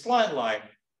by this spline line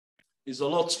is a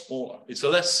lot smaller. It's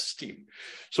less steep.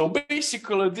 So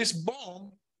basically, this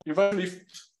bomb, eventually,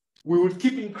 we would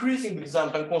keep increasing the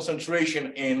xanthan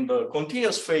concentration in the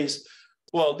continuous phase.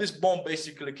 Well, this bomb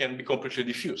basically can be completely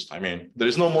diffused. I mean, there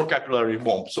is no more capillary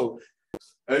bomb. So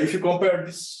if you compare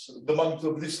this, the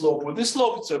magnitude of this slope with this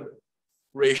slope, it's a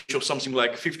ratio of something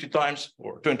like 50 times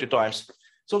or 20 times.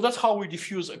 So that's how we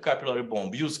diffuse a capillary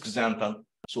bomb, use xanthan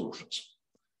solutions.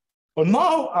 But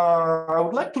now I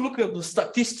would like to look at the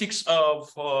statistics of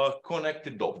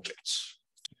connected objects.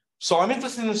 So I'm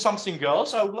interested in something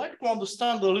else. I would like to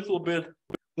understand a little bit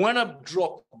when a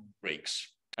drop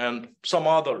breaks and some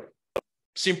other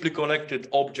simply connected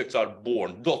objects are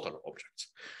born, daughter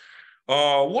objects.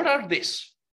 What are these?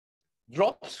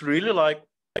 Drops, really, like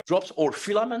drops or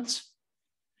filaments?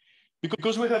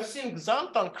 Because we have seen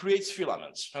xanthan creates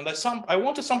filaments, and I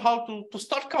wanted somehow to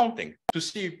start counting to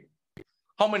see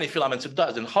how many filaments it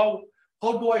does, and how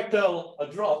do I tell a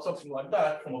drop, something like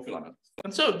that, from a filament?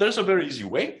 And so there's a very easy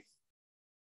way.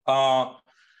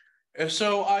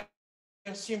 So I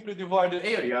can simply divide the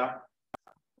area,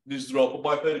 this drop,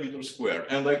 by perimeter square,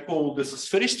 and I call this a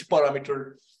sphericity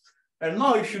parameter. And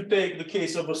now if you take the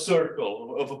case of a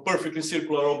circle, of a perfectly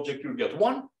circular object, you get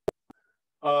 1.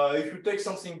 If you take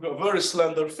something, a very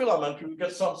slender filament, you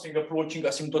get something approaching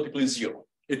asymptotically 0.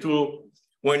 It will,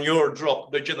 when your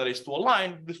drop degenerates to a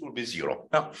line, this will be 0.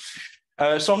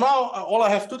 So now all I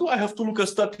have to do, I have to look at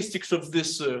statistics of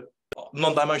this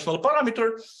non-dimensional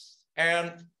parameter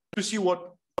and to see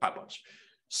what happens.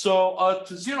 So at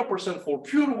 0% for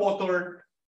pure water,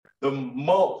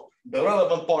 the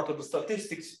relevant part of the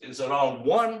statistics is around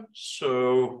 1.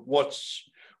 So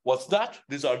what's that?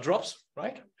 These are drops,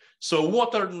 right? So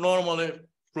water normally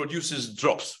produces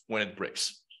drops when it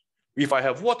breaks. If I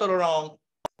have water around,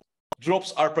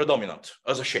 drops are predominant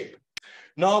as a shape.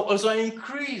 Now, as I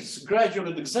increase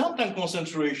gradually the xanthan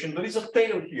concentration, there is a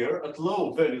tail here at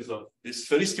low values of this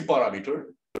sphericity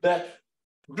parameter that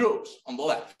grows on the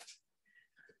left.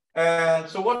 And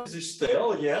so what is this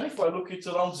tail? Again, if I look, it's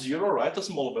around 0, right? A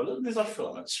small value. These are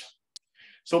filaments.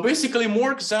 So basically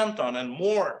more xanthan and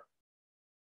more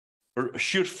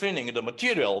shear thinning in the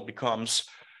material becomes,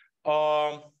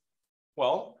 well,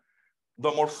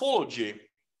 the morphology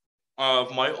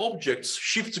of my objects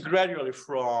shifts gradually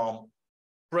from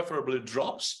preferably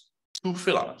drops to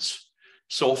filaments.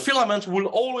 So filaments will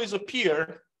always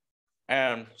appear,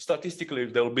 and statistically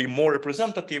they'll be more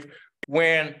representative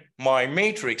when my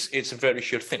matrix is very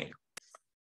shear thinning.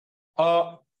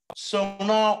 So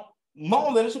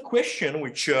now there is a question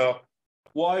which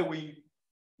why we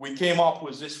came up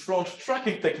with this front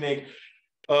tracking technique.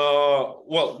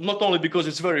 Well, not only because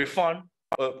it's very fun.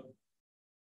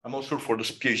 I'm not sure for the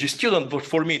PhD student, but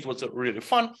for me it was really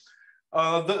fun.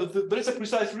 There is a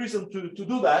precise reason to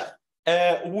do that.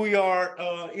 We are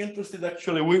interested,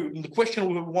 actually, the question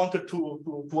we wanted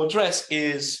to address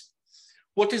is,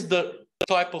 what is the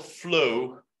type of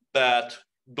flow that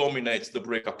dominates the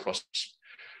breakup process?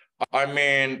 I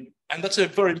mean, and that's a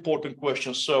very important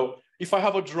question. So if I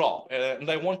have a drop and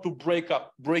I want to break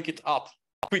it up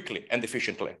quickly and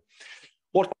efficiently,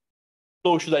 what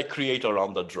flow should I create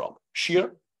around the drop?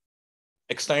 Shear?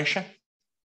 Extension?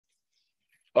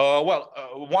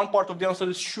 One part of the answer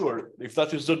is sure. If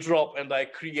that is the drop and I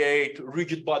create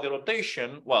rigid body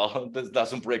rotation, well, that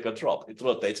doesn't break a drop, it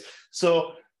rotates.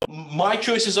 So my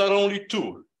choices are only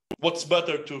two. What's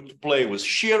better to play with,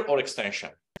 shear or extension?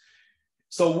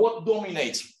 So what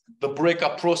dominates the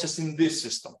breakup process in this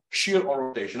system, shear or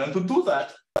rotation? And to do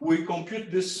that, we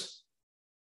compute this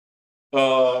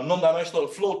non-dimensional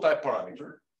flow type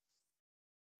parameter.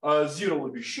 0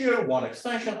 would be shear, 1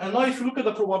 extension. And now if you look at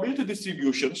the probability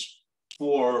distributions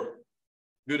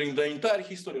during the entire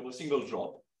history of a single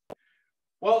drop,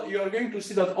 well, you are going to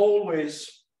see that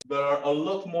always there are a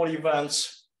lot more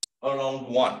events around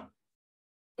 1.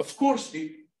 Of course,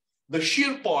 the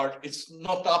shear part is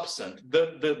not absent.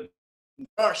 There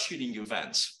are shearing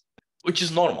events, which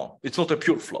is normal. It's not a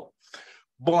pure flow.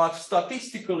 But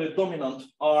statistically dominant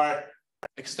are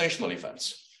extensional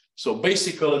events. So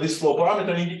basically, this flow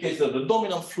parameter indicates that the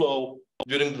dominant flow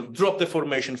during the drop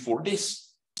deformation for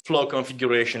this flow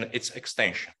configuration, it's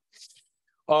extension.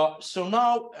 So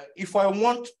now, if I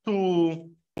want to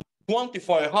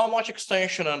quantify how much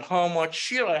extension and how much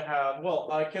shear I have,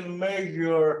 well, I can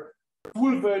measure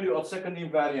full value of second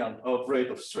invariant of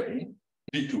rate of strain,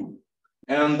 D2.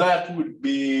 And that would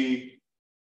be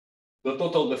the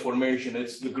total deformation,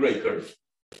 it's the gray curve.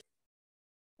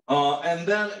 And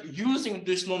then using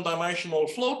this non-dimensional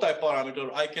flow type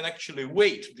parameter, I can actually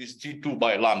weight this G2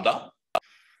 by lambda.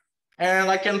 And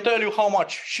I can tell you how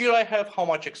much shear I have, how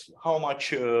much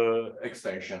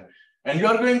extension. And you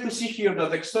are going to see here that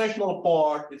the extensional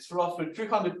part, it's roughly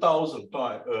 300,000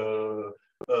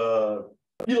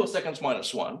 kiloseconds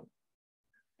minus 1.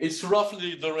 It's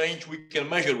roughly the range we can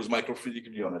measure with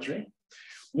microfluidic geometry.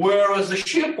 Whereas the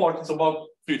shear part is about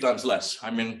 3 times less.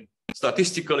 I mean,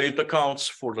 statistically, it accounts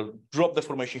for the drop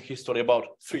deformation history about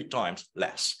 3 times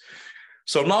less.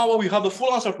 So now we have the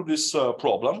full answer to this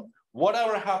problem.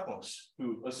 Whatever happens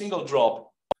to a single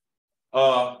drop,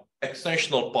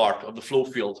 extensional part of the flow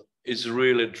field is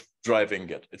really driving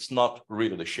it. It's not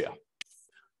really the shear.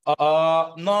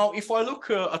 Now, if I look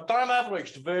at time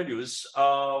averaged values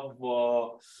of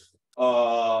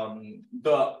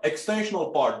the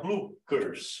extensional part, blue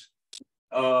curves,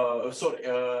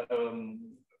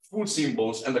 full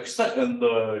symbols and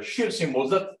the shear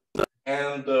symbols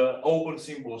and open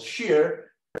symbols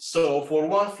shear. So for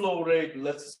one flow rate,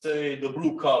 let's say the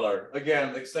blue color,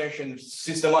 again, extension is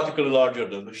systematically larger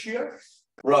than the shear,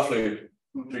 roughly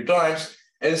 2-3 times.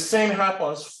 And the same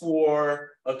happens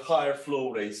for at higher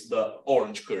flow rates, the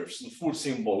orange curves. The full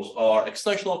symbols are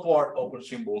extensional part, open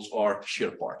symbols are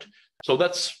shear part. So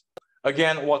that's,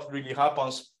 again, what really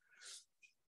happens.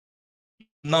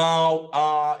 Now,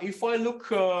 if I look,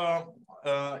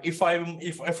 if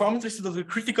I'm interested in the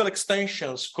critical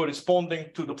extensions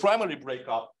corresponding to the primary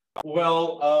breakup,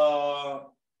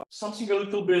 well, something a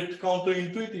little bit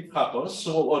counterintuitive happens.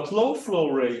 So at low flow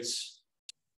rates,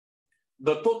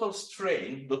 the total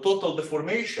strain, the total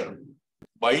deformation,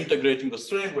 by integrating the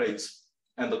strain rates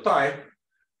and the time,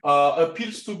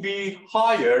 appears to be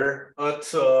higher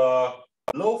at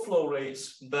low flow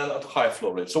rates than at high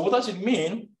flow rates. So what does it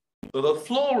mean? The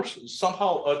flows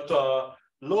somehow at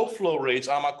low flow rates,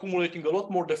 I'm accumulating a lot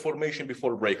more deformation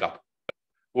before breakup.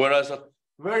 Whereas at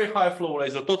very high flow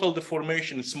rates, the total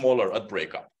deformation is smaller at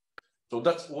breakup. So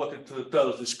that's what it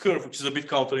tells this curve, which is a bit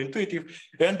counterintuitive.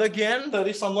 And again, there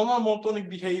is some non-monotonic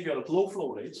behavior at low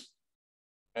flow rates.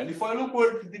 And if I look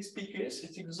where this peak is,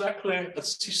 it's exactly at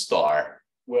C star,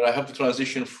 where I have to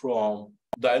transition from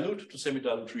dilute to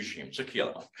semi-dilute regime. It's a key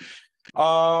element.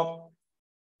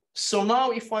 So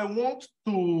now if I want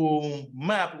to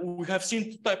map, we have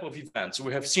seen two types of events.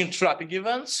 We have seen trapping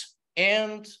events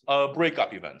and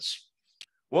breakup events.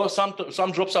 Well,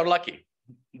 some drops are lucky.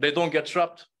 They don't get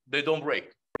trapped, they don't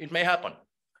break. It may happen.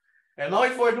 And now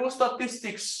if I do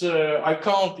statistics, I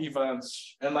count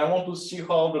events, and I want to see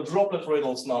how the droplet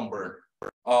Reynolds number,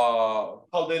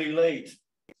 how they relate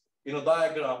in a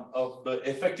diagram of the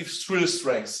effective strill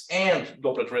strengths and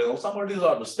droplet Reynolds number. These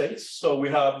are the states. So we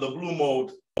have the blue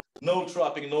mode, no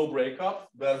trapping, no breakup.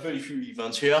 There are very few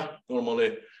events here.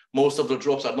 Normally, most of the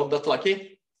drops are not that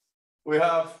lucky. We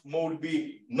have mode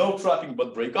B, no trapping,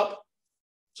 but breakup.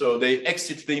 So they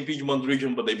exit the impingement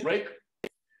region, but they break.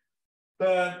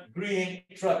 Then green,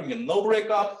 trapping and no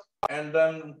breakup. And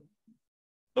then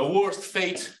the worst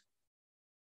fate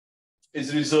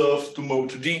is reserved to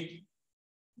mode D.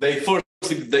 They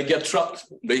get trapped,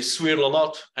 they swirl a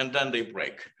lot, and then they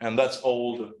break. And that's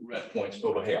all the red points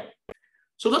over here.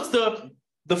 So that's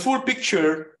the full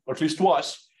picture, or at least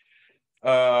was,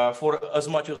 for as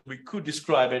much as we could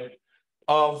describe it,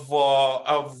 of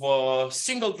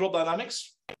single drop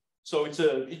dynamics. So it's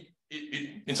a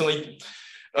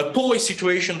toy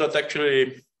situation that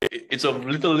actually it's of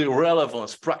little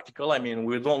relevance, practical. I mean,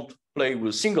 we don't play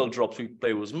with single drops, we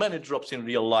play with many drops in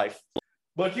real life.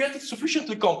 But yet it's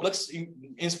sufficiently complex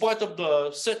in spite of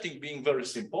the setting being very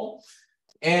simple.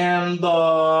 And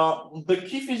the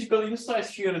key physical insights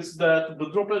here is that the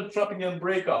droplet trapping and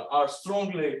breakup are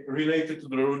strongly related to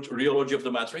the rheology of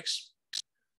the matrix.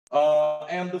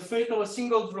 And the fate of a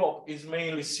single drop is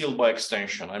mainly sealed by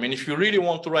extension. I mean, if you really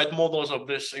want to write models of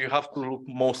this, you have to look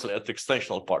mostly at the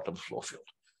extensional part of the flow field.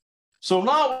 So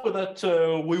now that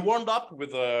we warmed up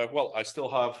with, well, I still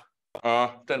have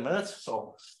 10 minutes,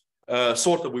 so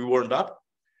sort of we warmed up.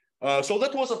 So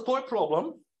that was a toy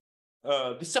problem,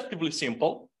 deceptively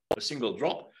simple, a single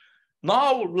drop.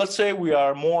 Now, let's say we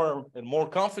are more and more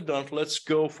confident, let's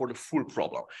go for the full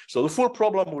problem. So the full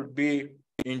problem would be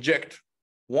inject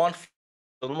one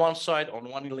on one side, on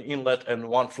one inlet, and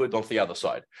one fluid on the other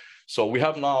side. So we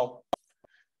have now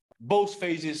both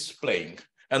phases playing.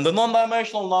 And the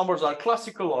non-dimensional numbers are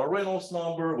classical, or Reynolds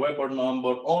number, Weber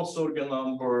number, Onsorge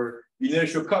number,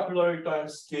 inertial capillary time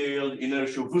scale,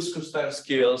 inertial viscous time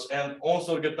scales, and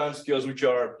Onsorge time scales, which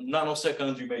are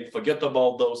nanoseconds. You may forget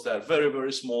about those. They're very,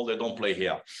 very small. They don't play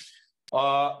here.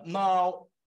 Now,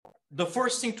 the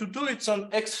first thing to do, it's an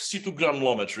ex situ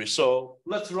granulometry. So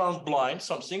let's run blind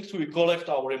some things. We collect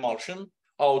our emulsion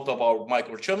out of our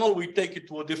microchannel. We take it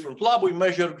to a different lab. We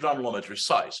measure granulometry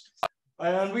size.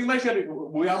 And we measure it,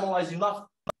 we analyze enough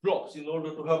drops in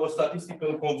order to have a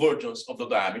statistical convergence of the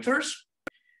diameters.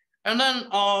 And then,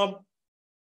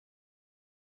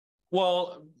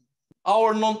 well,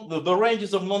 the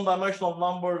ranges of non-dimensional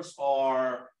numbers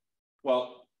are,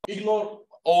 well, ignore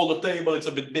all the table. It's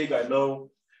a bit big, I know.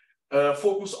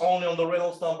 Focus only on the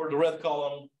Reynolds number, the red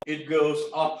column. It goes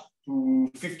up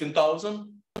to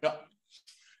 15,000. Yeah.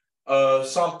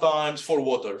 Sometimes for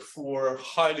water, for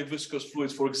highly viscous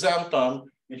fluids, for xanthan,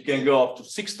 it can go up to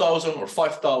 6,000 or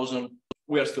 5,000.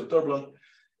 We are still turbulent.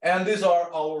 And these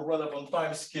are our relevant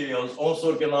time scales.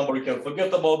 Also, the number, you can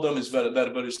forget about them. It's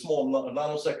very small,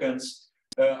 nanoseconds.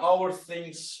 Our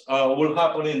things will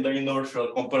happen in the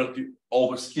inertial comparative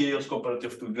over scales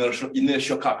comparative to the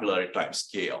inertial capillary time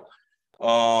scale.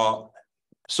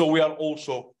 So we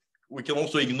can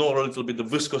also ignore a little bit the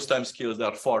viscous time scales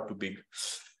that are far too big.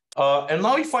 And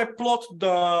now if I plot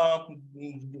the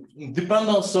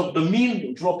dependence of the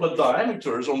mean droplet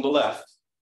diameters on the left.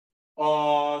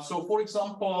 So for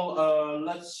example,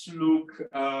 let's look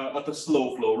at a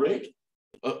slow flow rate,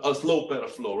 a slow pair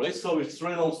flow rate. So it's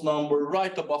Reynolds number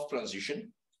right above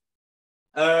transition.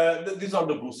 These are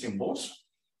the blue symbols.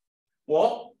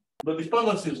 Well, the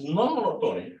dependence is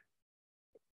non-monotonic.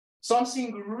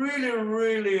 Something really,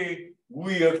 really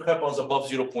weird happens above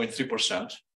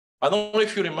 0.3%. I don't know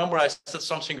if you remember, I said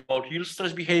something about yield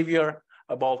stress behavior,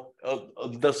 about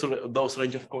those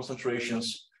range of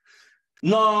concentrations.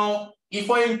 Now, if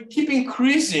I keep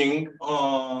increasing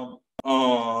the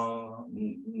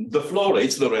flow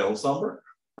rates, the Reynolds number,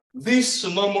 this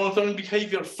non-monotonic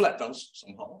behavior flattens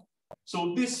somehow.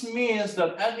 So this means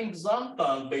that adding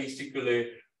xanthan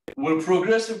basically will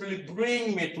progressively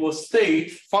bring me to a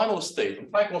state, final state,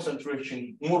 high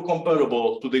concentration, more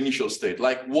comparable to the initial state,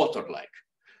 like water-like.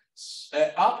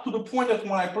 Up to the point that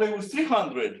when I play with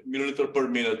 300 milliliter per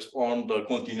minute on the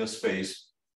continuous phase,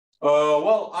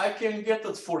 well, I can get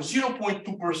it for 0.2%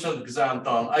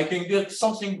 xanthan. I can get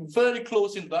something very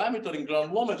close in diameter in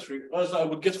granulometry as I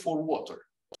would get for water.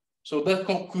 So that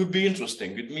could be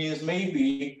interesting. It means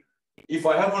maybe if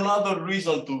I have another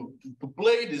reason to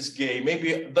play this game,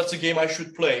 maybe that's a game I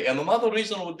should play. And another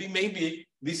reason would be maybe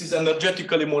this is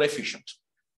energetically more efficient.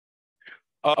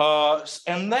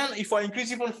 And then if I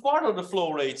increase even further the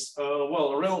flow rates,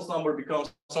 well, Reynolds number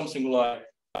becomes something like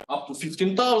up to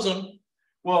 15,000.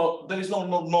 Well, there is no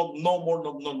more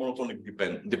non-monotonic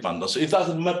dependence. It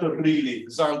doesn't matter really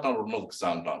xanthan or not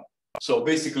xanthan. So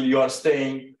basically you are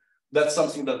staying, that's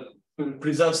something that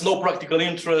presents no practical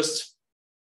interest,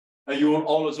 and you will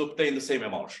always obtain the same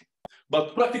emulsion.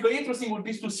 But practically interesting would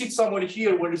be to sit somewhere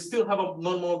here where you still have a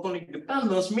non-monotonic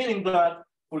dependence, meaning that,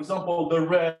 for example, the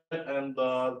red and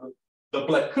the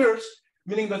black curves,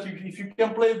 meaning that if you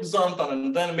can play with xanthan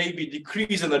and then maybe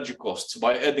decrease energy costs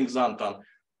by adding xanthan,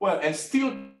 well, and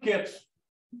still get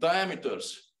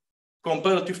diameters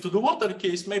comparative to the water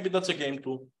case, maybe that's a game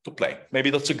to play.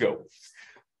 Maybe that's a go.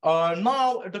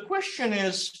 Now, the question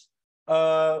is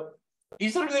there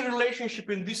any relationship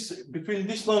between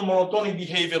this non-monotonic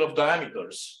behavior of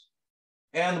diameters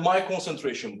and my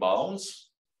concentration bounds?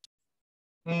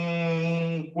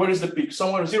 Where is the peak?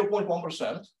 Somewhere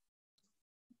 0.1%.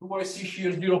 Do I see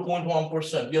here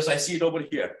 0.1%? Yes, I see it over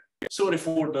here. Sorry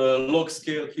for the log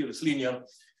scale here, it's linear.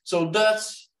 So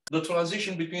that's the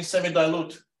transition between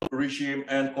semi-dilute regime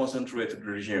and concentrated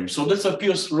regime. So this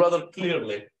appears rather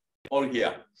clearly over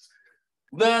here.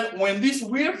 Then when this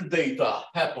weird data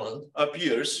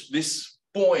appears, these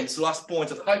points, last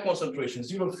points at high concentration,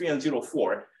 0.3 and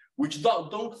 0.4, which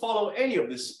don't follow any of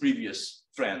this previous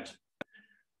trend.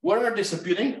 Where are they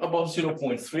appearing? Above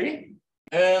 0.3,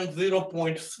 and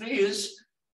 0.3 is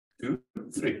 2,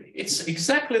 3. It's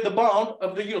exactly the bound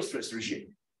of the yield stress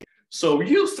regime. So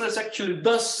yield stress actually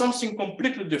does something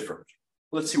completely different.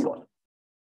 Let's see what.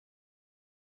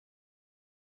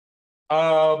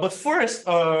 But first,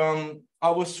 I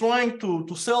was trying to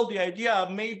sell the idea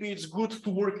maybe it's good to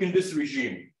work in this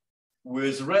regime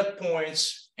with red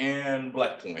points and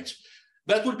black points.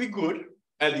 That would be good,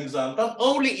 adding xanthan,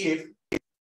 only if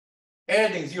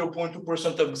adding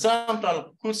 0.2% of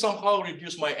xanthan could somehow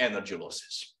reduce my energy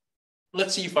losses.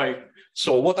 Let's see if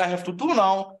so what I have to do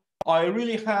now, I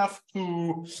really have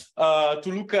to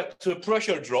look at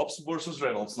pressure drops versus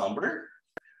Reynolds number.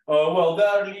 Well, they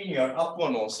are linear up to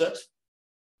an onset.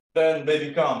 Then they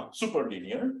become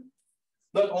superlinear.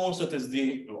 That onset is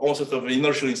the onset of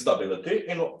inertial instability.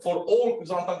 And for all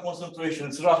xanthan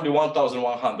concentrations, it's roughly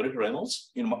 1,100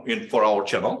 Reynolds for our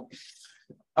channel.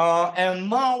 And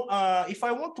now, if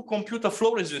I want to compute a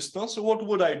flow resistance, what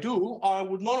would I do? I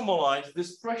would normalize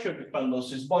these pressure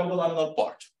dependencies by the laminar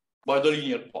part, by the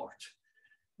linear part.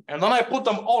 And then I put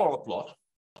them all on a plot.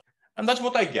 And that's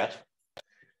what I get.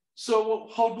 So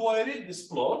how do I read this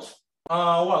plot?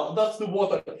 Well, that's the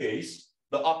water case,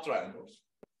 the up triangles.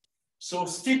 So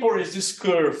steeper is this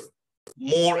curve,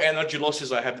 more energy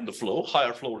losses I have in the flow,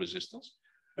 higher flow resistance.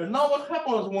 And now what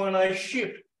happens when I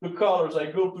shift the colors,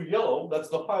 I go to yellow, that's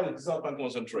the highest xanthan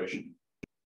concentration.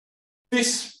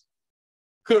 This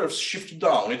curves shift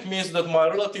down. It means that my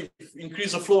relative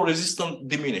increase of flow resistance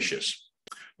diminishes.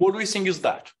 What do we think is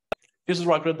that? This is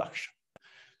drag reduction.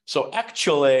 So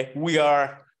actually, we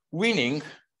are winning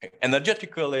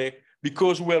energetically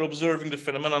because we're observing the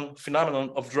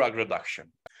phenomenon of drag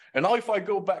reduction. And now if I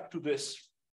go back to this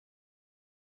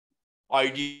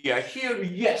idea here,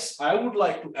 yes, I would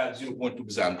like to add 0.2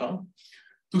 xanthan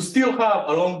to still have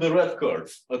along the red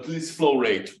curve, at least flow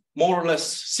rate, more or less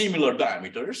similar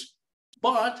diameters.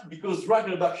 But because drag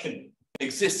reduction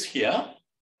exists here,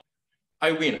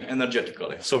 I win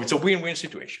energetically. So it's a win-win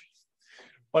situation.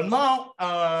 But now,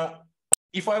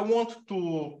 if I want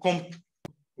to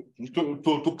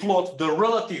plot the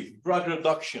relative drag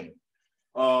reduction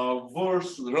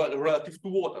versus relative to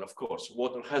water, of course,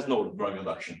 water has no drag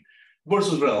reduction,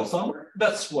 versus Reynolds number,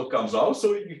 that's what comes out.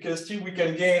 So you can see we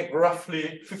can gain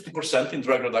roughly 50% in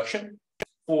drag reduction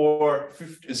for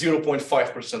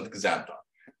 0.5% xanthan.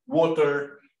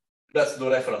 Water, that's the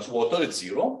reference water, it's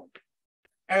 0.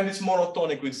 And it's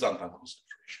monotonic with xanthan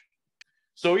concentration.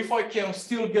 So if I can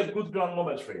still get good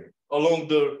granulometry along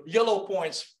the yellow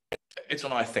points, it's a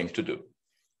nice thing to do.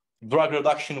 Drag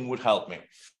reduction would help me.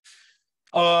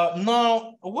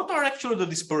 Now, what are actually the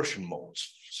dispersion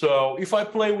modes? So if I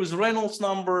play with Reynolds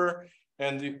number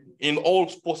and in all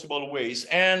possible ways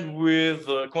and with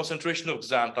concentration of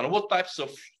xanthan, what types of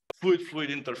fluid-fluid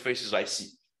interfaces I see?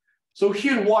 So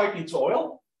here white, it's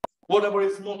oil. Whatever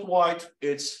is not white,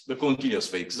 it's the continuous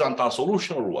phase, xanthan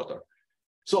solution or water.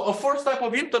 So a first type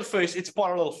of interface, it's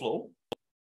parallel flow.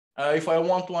 If I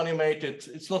want to animate it,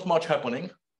 it's not much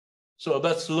happening. So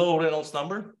that's low Reynolds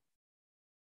number.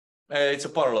 It's a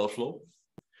parallel flow.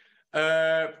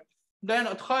 Then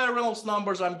at higher Reynolds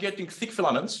numbers, I'm getting thick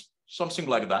filaments. something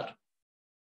like that.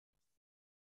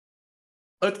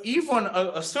 But even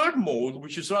a third mode,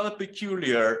 which is rather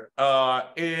peculiar,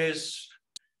 is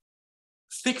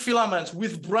thick filaments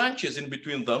with branches in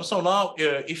between them. So now,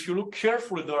 if you look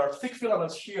carefully, there are thick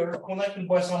filaments here connected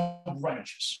by some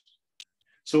branches.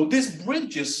 So these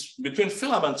bridges between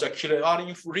filaments actually are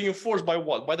reinforced by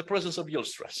what? By the presence of yield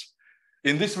stress.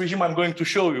 In this regime, I'm going to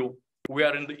show you, we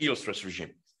are in the yield stress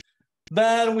regime.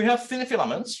 Then we have thin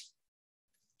filaments.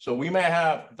 So we may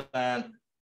have then,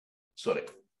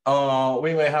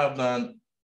 we may have then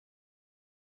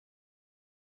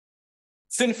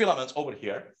thin filaments over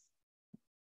here.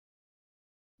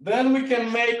 Then we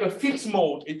can make a fixed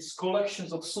mode. It's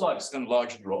collections of slugs and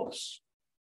large drops.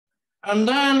 And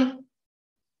then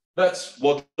that's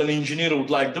what an engineer would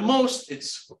like the most.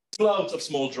 It's clouds of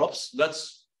small drops.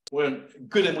 That's when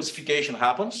good emulsification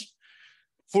happens.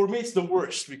 For me, it's the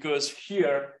worst because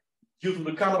here, due to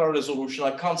the camera resolution,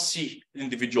 I can't see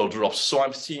individual drops. So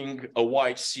I'm seeing a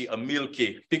white sea, a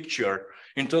milky picture.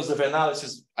 In terms of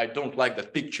analysis, I don't like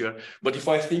that picture. But if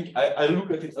I think, I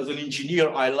look at it as an engineer,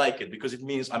 I like it because it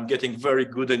means I'm getting very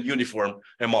good and uniform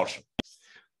emulsion.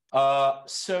 Now,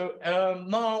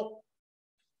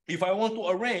 if I want to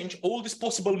arrange all these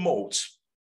possible modes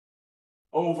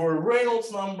over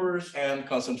Reynolds numbers and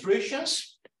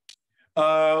concentrations,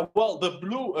 well, the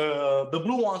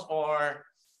blue ones are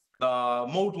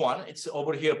mode 1. It's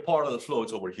over here, part of the flow,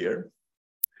 it's over here.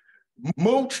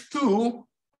 Mode 2,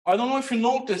 I don't know if you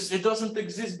notice, it doesn't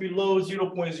exist below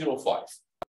 0.05.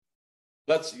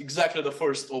 That's exactly the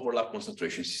first overlap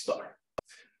concentration C star.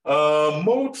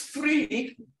 Mode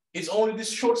 3 is only this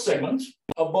short segment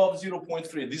above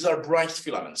 0.3. These are branched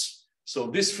filaments. So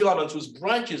these filaments with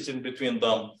branches in between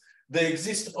them, they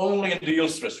exist only in the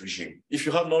yield stress regime. If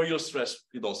you have no yield stress,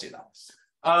 you don't see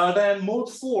that. Then mode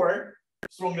 4,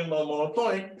 strongly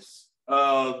non-monotonic.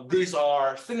 These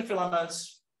are thin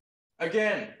filaments.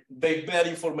 Again, they bear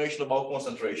information about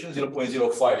concentration,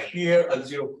 0.05 here, at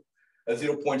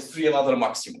 0.3, another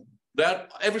maximum.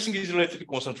 That everything is related to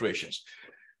concentrations.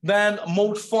 Then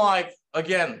mode 5,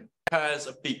 again, has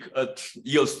a peak at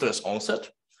yield stress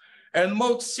onset. And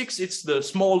mode 6, it's the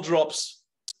small drops.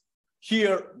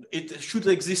 Here, it should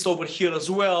exist over here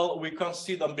as well. We can't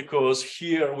see them because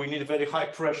here we need very high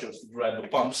pressures to drive the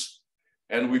pumps.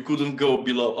 And we couldn't go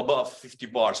above 50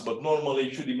 bars. But normally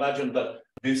you should imagine that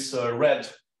these red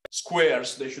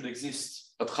squares, they should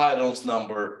exist at high Reynolds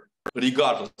number,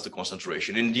 regardless of the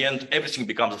concentration. In the end, everything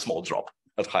becomes a small drop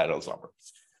at high Reynolds number.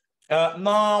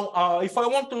 Now, if I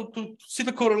want to see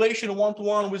the correlation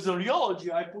one-to-one with the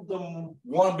rheology, I put them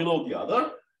one below the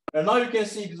other. And now you can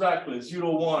see exactly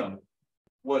 0.1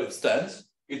 where it stands.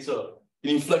 It's an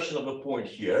inflection of a point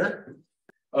here.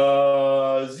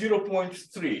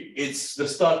 0.3, it's the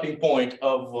starting point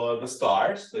of the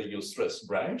stars, the yield stress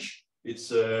branch.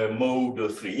 It's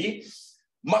mode 3.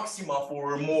 Maxima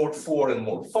for mode 4 and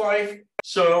mode 5.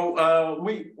 So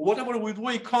whatever we do,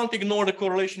 we can't ignore the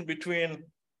correlation between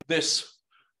this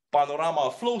panorama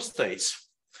of flow states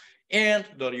and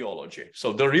the rheology.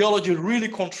 So the rheology really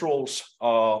controls.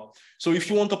 So if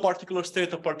you want a particular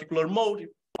state, a particular mode,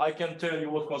 I can tell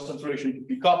you what concentration to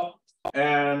pick up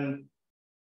and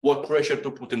what pressure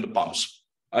to put in the pumps.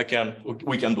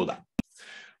 We can do that.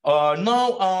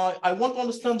 Now, I want to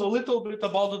understand a little bit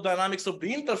about the dynamics of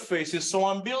the interfaces. So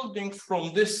I'm building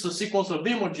from this sequence of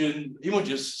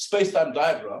images, space-time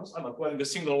diagrams. I'm applying a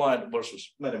single line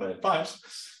versus many, many times.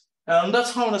 And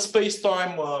that's how in a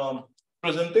space-time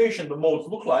presentation, the modes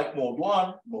look like: mode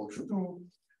 1, mode 2,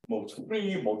 mode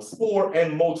 3, mode 4,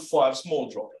 and mode 5 small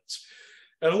droplets.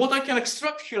 And what I can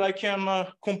extract here, I can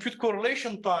compute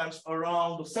correlation times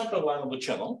around the center line of the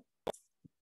channel.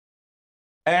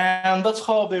 And that's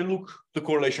how they look, the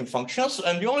correlation functions.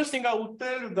 And the only thing I would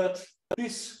tell you that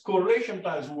these correlation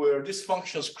times where these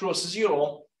functions cross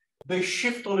 0, they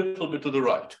shift a little bit to the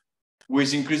right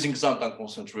with increasing xanthan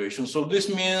concentration. So this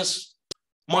means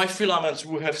my filaments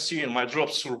we have seen, my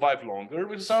drops survive longer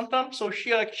with xanthan. So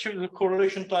here actually the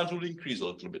correlation times will increase a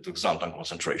little bit with xanthan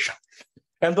concentration.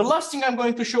 And the last thing I'm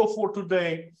going to show for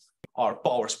today are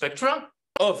power spectra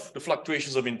of the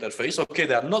fluctuations of interface. Okay,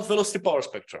 they are not velocity power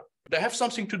spectra. They have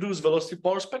something to do with velocity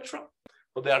power spectra,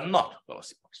 but they are not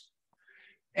velocity power spectra.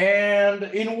 And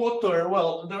in water,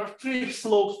 well, there are 3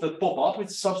 slopes that pop up.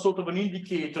 It's some sort of an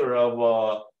indicator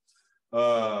of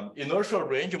inertial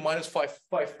range of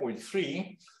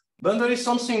 -5.3. Then there is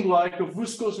something like a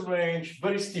viscous range,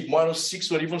 very steep,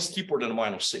 -6 or even steeper than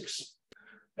 -6.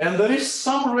 And there is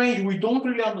some range we don't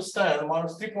really understand,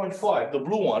 -3.5, the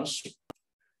blue ones.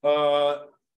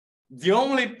 The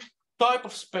only type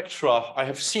of spectra I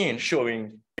have seen showing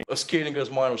a scaling as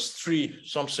 -3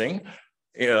 something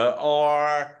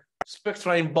are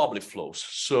spectra in bubbly flows.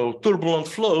 So turbulent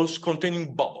flows containing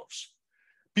bubbles.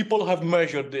 People have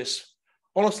measured this.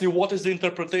 Honestly, what is the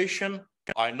interpretation?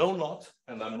 I know not,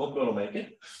 and I'm not going to make it.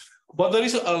 But there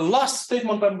is a last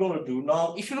statement I'm going to do now.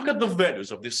 If you look at the values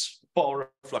of these power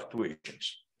fluctuations,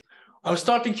 I'm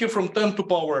starting here from 10 to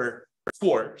power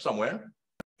 4 somewhere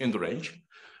in the range.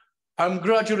 I'm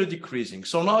gradually decreasing.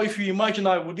 So now if you imagine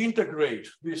I would integrate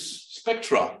this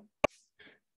spectra,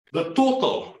 the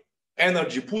total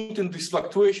energy put in these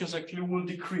fluctuations actually will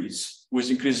decrease with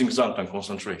increasing xanthan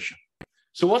concentration.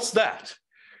 So what's that?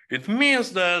 It means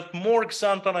that more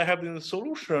xanthan I have in the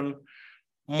solution,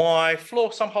 my flow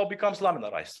somehow becomes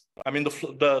laminarized. I mean,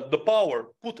 the power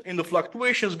put in the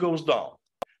fluctuations goes down.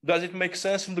 Does it make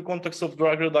sense in the context of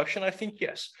drag reduction? I think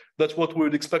yes. That's what we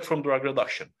would expect from drag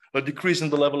reduction, a decrease in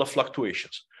the level of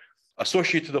fluctuations,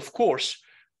 associated, of course,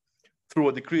 through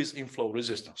a decrease in flow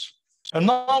resistance. And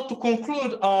now to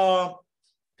conclude,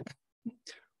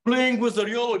 playing with the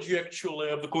rheology actually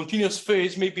of the continuous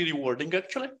phase may be rewarding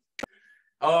actually.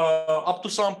 Up to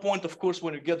some point, of course,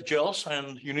 when you get gels and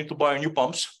you need to buy new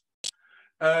pumps.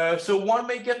 So one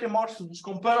may get emulsions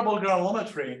comparable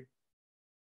granulometry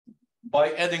by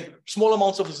adding small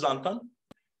amounts of xanthan.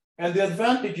 And the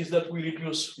advantage is that we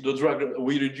reduce the drag,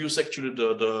 we reduce actually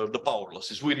the power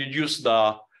losses. We reduce the,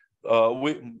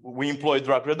 we employ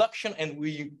drag reduction and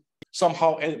we somehow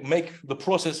make the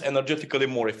process energetically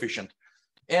more efficient.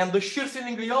 And the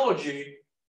shear-thinning rheology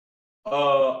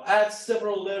adds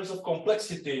several layers of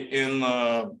complexity in,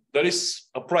 there is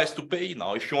a price to pay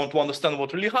now. If you want to understand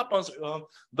what really happens,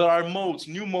 there are modes,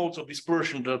 new modes of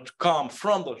dispersion that come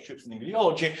from the shear-thinning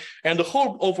rheology, and the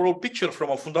whole overall picture from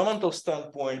a fundamental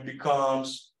standpoint becomes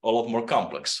a lot more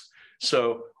complex. So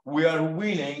we are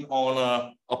winning on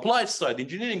an applied side,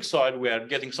 engineering side, we are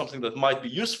getting something that might be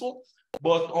useful,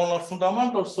 but on a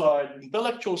fundamental side,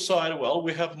 intellectual side, well,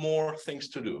 we have more things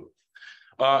to do.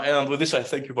 And with this, I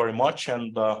thank you very much,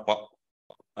 and well,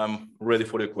 I'm ready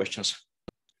for your questions.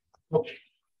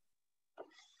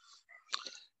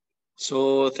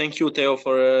 So thank you, Theo,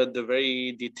 for the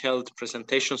very detailed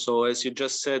presentation. So as you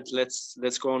just said,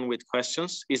 let's go on with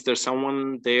questions. Is there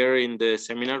someone there in the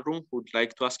seminar room who would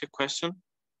like to ask a question?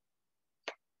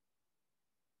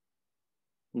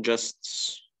 Just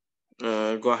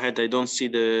go ahead. I don't see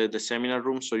the seminar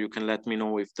room, so you can let me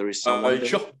know if there is someone there.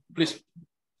 Sure, please.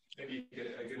 Maybe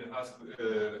I can ask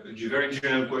a very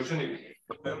general question.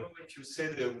 At the moment you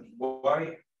said why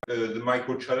the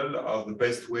microchannel are the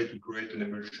best way to create an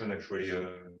emulsion. Actually,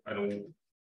 I don't know,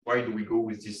 why do we go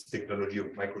with this technology of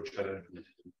microchannel to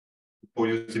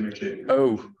produce emulsion?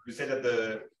 Oh, you said that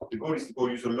the goal is to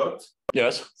produce a lot.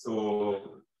 Yes. So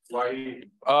why?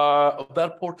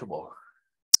 They're portable.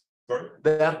 Sorry?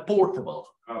 They are portable.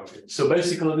 Oh, okay. So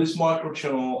basically, this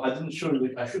microchannel, I didn't show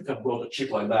you. I should have brought a chip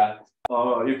like that.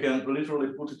 You can literally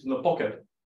put it in a pocket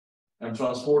and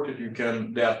transport it. You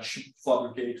can, they are cheap to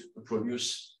fabricate, to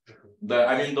produce.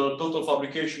 I mean, the total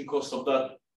fabrication cost of that,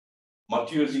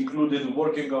 materials included,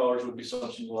 working hours would be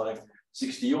something like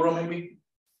 60 euro maybe.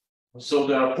 So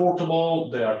they are portable,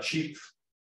 they are cheap,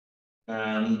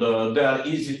 and they are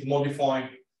easy to modify.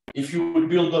 If you would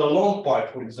build a long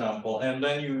pipe, for example, and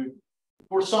then you,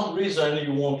 for some reason,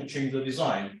 you want to change the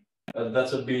design,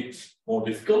 that's a bit more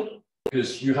difficult.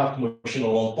 Because you have to machine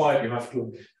a long pipe, you have to,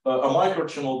 a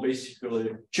microchannel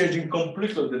basically, changing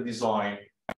completely the design,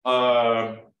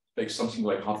 takes something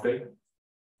like half day.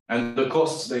 And the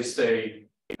costs, they stay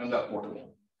in that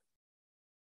portable.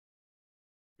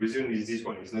 Presumably this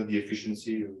one is not the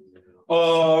efficiency.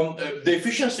 The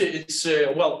efficiency, it's,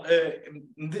 well,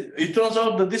 it turns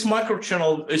out that this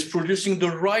microchannel is producing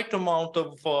the right amount of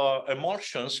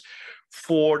emulsions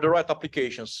for the right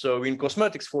applications. So in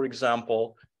cosmetics, for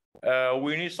example,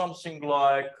 we need something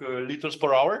like liters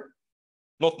per hour,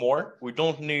 not more. We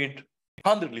don't need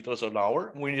 100 liters an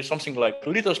hour. We need something like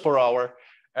liters per hour,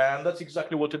 and that's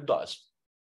exactly what it does.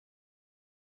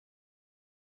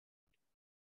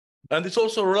 And it's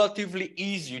also relatively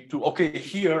easy to, okay,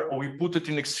 here we put it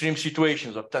in extreme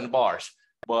situations of 10 bars,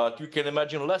 but you can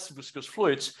imagine less viscous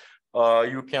fluids.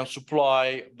 You can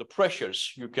supply the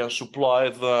pressures, you can supply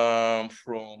them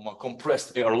from a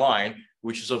compressed air line,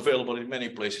 which is available in many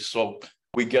places. So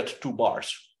we get 2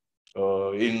 bars.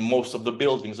 In most of the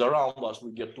buildings around us,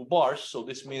 we get 2 bars. So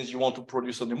this means you want to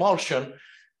produce an emulsion.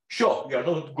 Sure, you are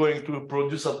not going to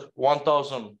produce at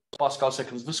 1000 Pascal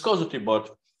seconds viscosity,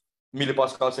 but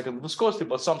millipascal second viscosity,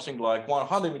 but something like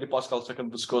 100 millipascal second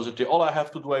viscosity. All I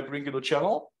have to do, I bring in the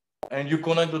channel and you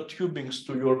connect the tubings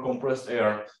to your compressed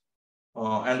air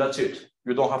And that's it.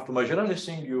 You don't have to measure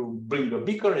anything. You bring the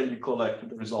beaker and you collect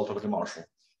the result of the Marshall.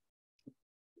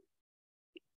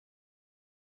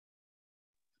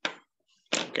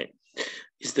 Okay.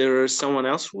 Is there someone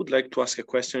else who would like to ask a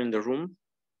question in the room?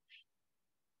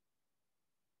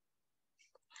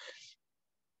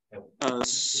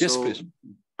 Yes, please.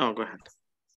 Oh, go ahead.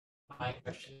 My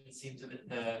question seems a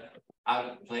bit out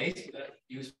of place.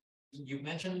 You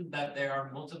mentioned that there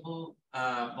are multiple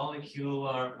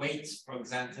molecular weights for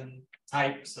xanthan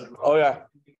types of. Oh yeah.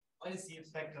 What is the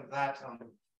effect of that on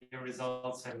your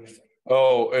results?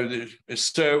 Oh,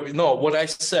 so no, what I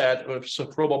said, so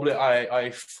probably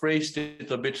I phrased it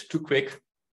a bit too quick.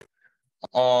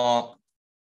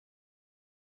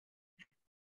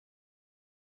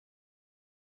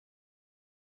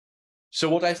 So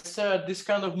what I said, this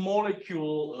kind of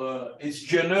molecule is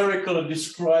generically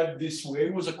described this way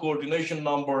with a coordination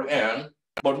number n,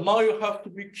 but now you have to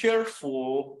be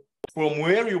careful from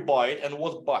where you buy it and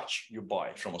what batch you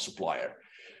buy from a supplier.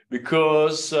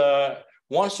 Because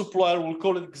one supplier will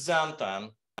call it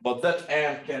xanthan, but that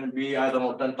n can be, I don't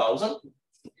know, 10,000.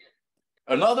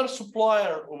 Another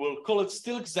supplier will call it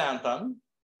still xanthan.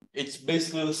 It's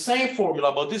basically the same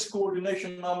formula, but this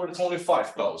coordination number is only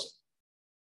 5,000.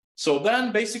 So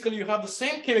then basically you have the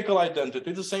same chemical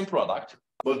identity, the same product,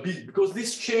 but because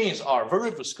these chains are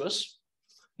very viscous,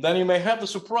 then you may have the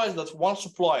surprise that one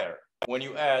supplier, when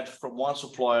you add from one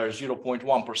supplier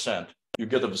 0.1%, you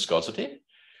get a viscosity.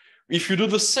 If you do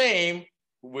the same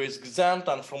with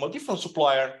xanthan from a different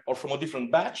supplier or from a different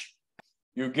batch,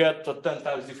 you get a 10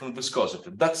 times different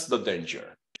viscosity. That's the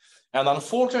danger. And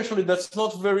unfortunately, that's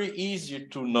not very easy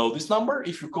to know this number.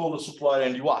 If you call the supplier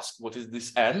and you ask, what is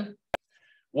this N?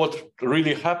 What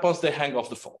really happens, they hang off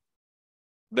the phone.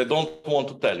 They don't want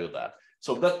to tell you that.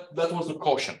 So that was the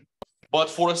caution. But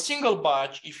for a single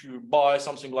batch, if you buy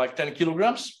something like 10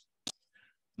 kilograms,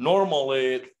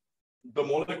 normally the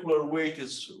molecular weight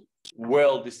is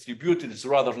well distributed, it's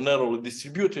rather narrowly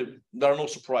distributed. There are no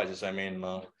surprises. I mean,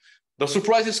 the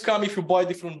surprises come if you buy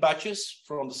different batches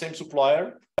from the same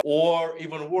supplier, or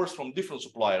even worse, from different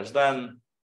suppliers, then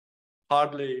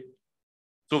hardly.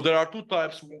 So there are two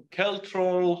types,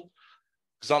 xanthan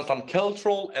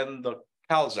keltrol and the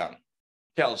calzan.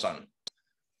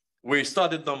 We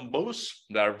studied them both.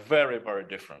 They're very, very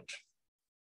different.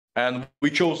 And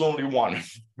we chose only one,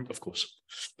 of course.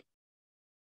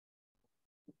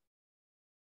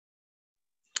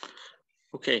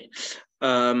 Okay.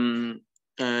 I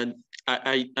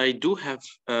do have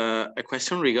a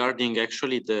question regarding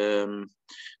actually the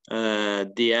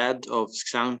add of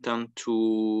xanthan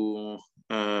to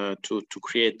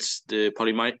create the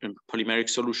polymeric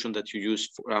solution that you use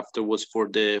afterwards for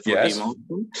the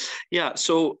emulsion. Yeah.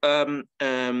 So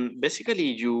basically,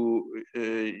 you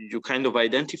kind of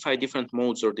identify different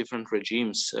modes or different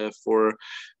regimes for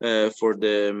the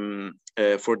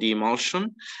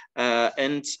emulsion,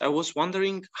 and I was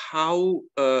wondering how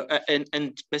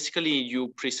and basically you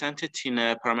present it in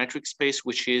a parametric space,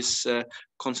 which is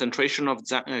concentration of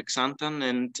xanthan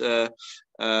and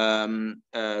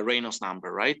Reynolds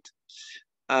number, right?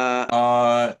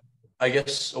 I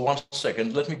guess 1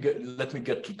 second. Let me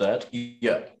get to that.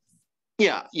 Yeah.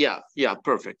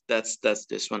 Perfect. That's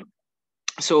this one.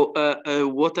 So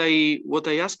what I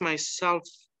ask myself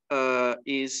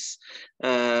is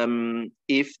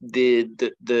if the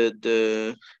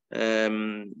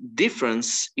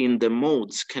difference in the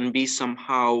modes can be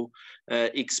somehow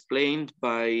explained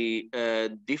by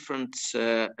different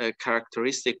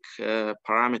characteristic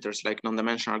parameters like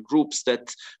non-dimensional groups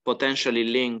that potentially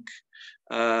link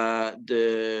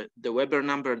the Weber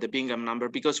number, the Bingham number,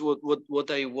 because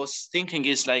what I was thinking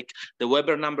is like the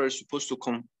Weber number is supposed to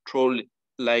control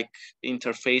like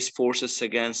interface forces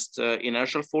against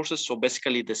inertial forces. So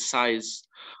basically the size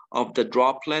of the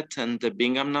droplet, and the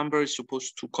Bingham number is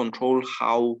supposed to control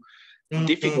how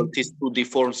difficult it is to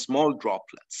deform small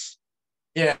droplets.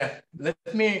 Yeah, let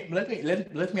me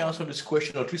answer this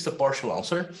question, or at least a partial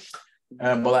answer.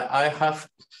 But I have to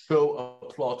show a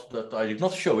plot that I did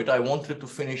not show it. I wanted to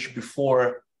finish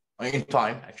before, in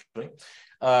time, actually.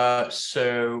 I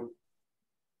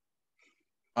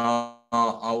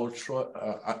will try.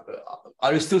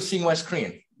 Are you still seeing my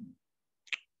screen?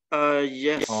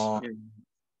 Yes.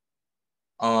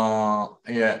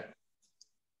 Yeah.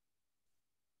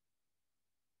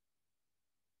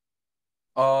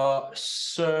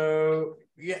 So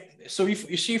if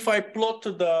you see, if I plot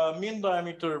the mean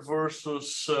diameter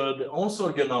versus the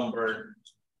Onsorge number,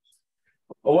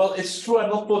 well, it's true I'm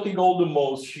not plotting all the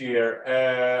modes here,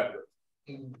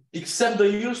 except the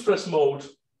U-stress mode.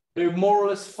 They more or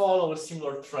less follow a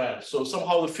similar trend. So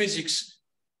somehow the physics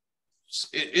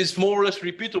is more or less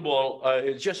repeatable.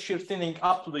 It's just shear thinning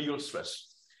up to the yield stress.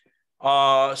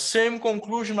 Same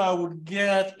conclusion I would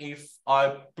get if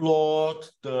I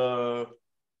plot the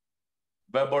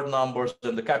Weber numbers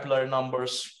and the capillary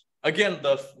numbers. Again,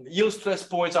 the yield stress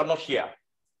points are not here.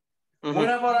 Mm-hmm.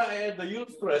 Whenever I add the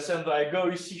yield stress and I go,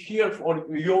 you see here,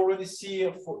 you already see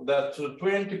that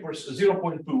 20%,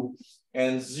 0.2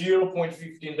 and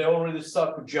 0.15, they already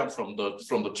start to jump from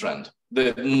the trend.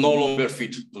 They no longer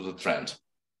fit to the trend.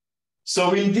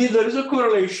 So indeed, there is a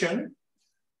correlation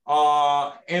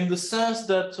in the sense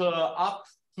that up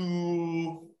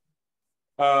to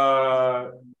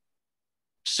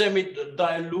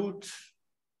semi-dilute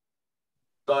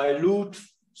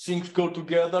things go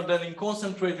together, then in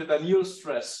concentrated and yield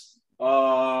stress,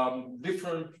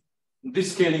 different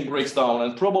descaling breaks down,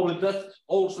 and probably that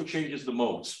also changes the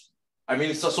modes. I mean,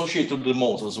 it's associated with the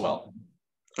modes as well.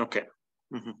 Okay.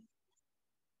 Mm-hmm.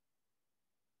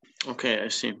 Okay, I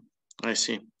see.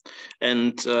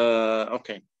 And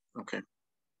okay, good.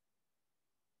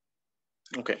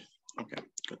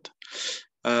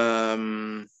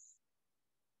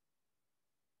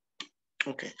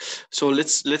 Okay, so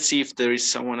let's see if there is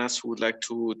someone else who would like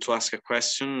to ask a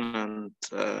question, and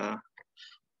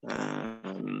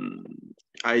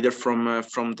either from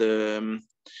the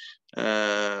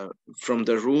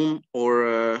room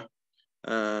or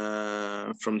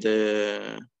from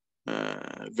the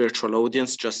virtual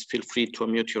audience. Just feel free to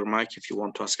unmute your mic if you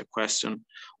want to ask a question.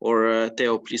 Or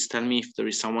Theo, please tell me if there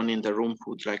is someone in the room who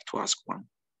would like to ask one.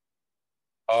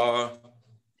 How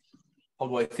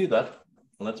do I see that?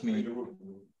 Let me. In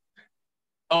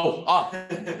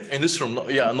this room? No,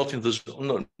 yeah, not in this.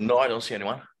 No, I don't see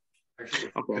anyone.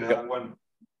 Actually, okay. I have one.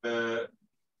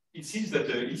 It seems that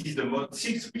it is the mode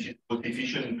 6 which is most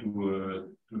efficient to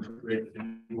create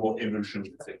more emulsions.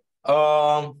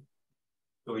 So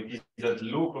it is at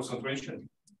low concentration.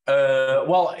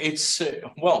 Well, it's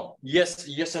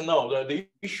yes and no. The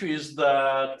issue is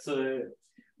that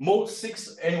mode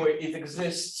 6 anyway, it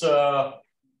exists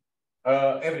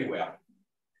everywhere.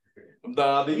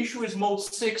 The issue with mode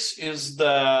 6 is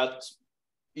that,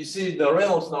 you see, the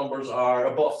Reynolds numbers are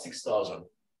above 6,000.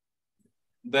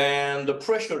 Then the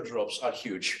pressure drops are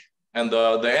huge, and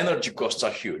the energy costs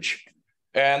are huge.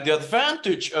 And the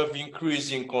advantage of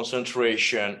increasing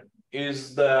concentration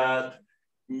is that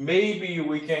maybe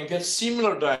we can get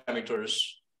similar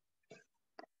diameters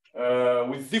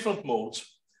with different modes,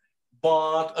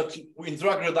 but in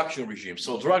drag reduction regime.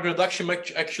 So drag reduction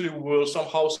actually will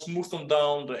somehow smoothen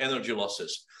down the energy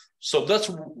losses. So that's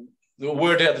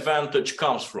where the advantage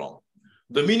comes from.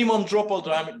 The minimum drop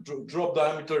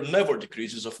diameter never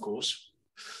decreases, of course.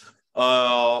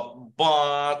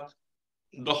 But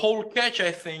the whole catch,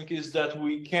 I think, is that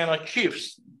we can achieve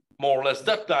more or less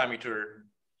that diameter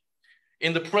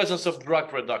in the presence of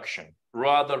drag reduction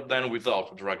rather than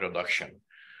without drag reduction.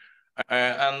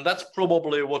 And that's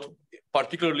probably what,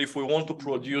 particularly if we want to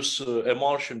produce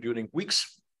emulsion during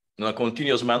weeks in a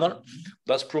continuous manner,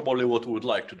 that's probably what we would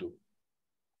like to do.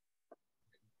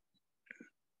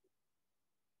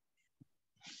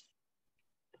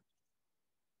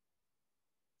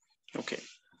 Okay.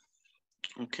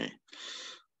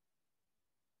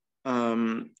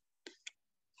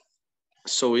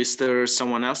 So is there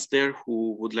someone else there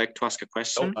who would like to ask a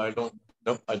question?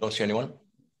 No, I don't see anyone.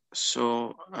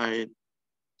 So I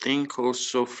think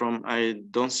also I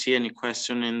don't see any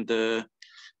question in the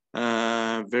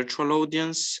virtual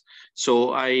audience.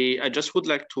 So I just would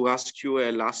like to ask you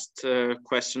a last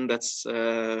question that's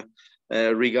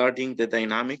regarding the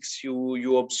dynamics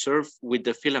you observe with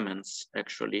the filaments,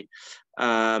 actually.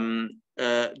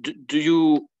 Do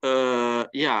you,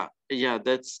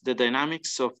 that's the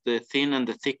dynamics of the thin and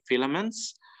the thick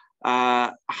filaments.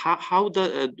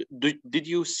 Did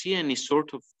you see any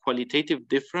sort of qualitative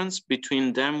difference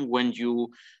between them when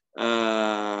you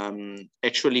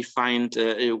actually find,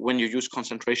 when you use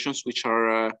concentrations which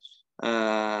are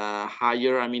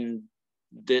higher? I mean,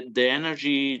 the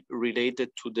energy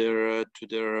related to their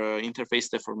interface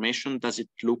deformation, does it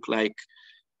look like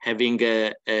having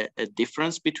a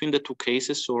difference between the two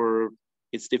cases, or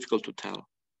it's difficult to tell?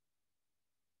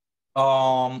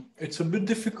 It's a bit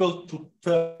difficult to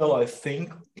tell, I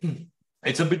think.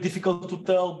 It's a bit difficult to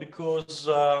tell because,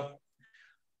 so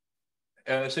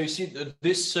you see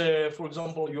this, for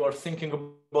example, you are thinking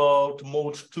about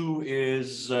mode 2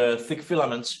 is thick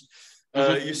filaments.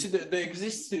 You see that they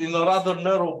exist in a rather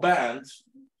narrow band.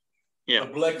 Yeah.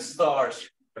 The black stars,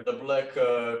 the black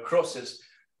crosses,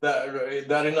 they're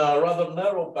in a rather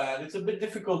narrow band. It's a bit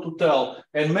difficult to tell.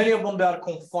 And many of them, they are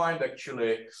confined,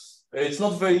 actually. It's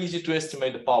not very easy to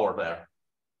estimate the power there.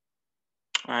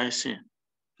 I see.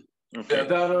 Okay.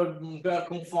 They're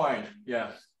confined.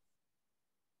 Yeah.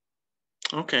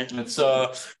 Okay. It's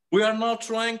we are not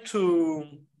trying to.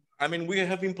 I mean, we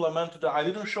have implemented. I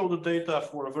didn't show the data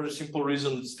for a very simple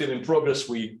reason. It's still in progress.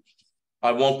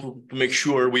 I want to make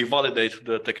sure we validate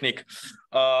the technique.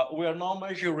 We are now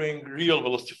measuring real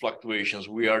velocity fluctuations.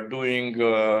 We are doing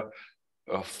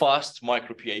fast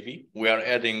micro PAV. We are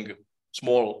adding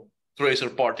small tracer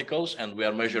particles, and we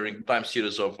are measuring time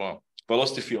series of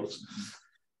velocity fields.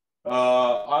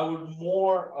 I would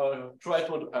more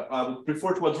I would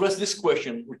prefer to address this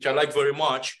question, which I like very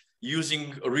much,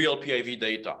 using real PIV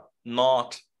data,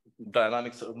 not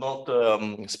dynamics, not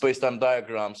space-time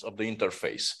diagrams of the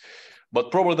interface. But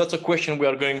probably that's a question we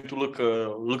are going to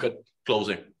look at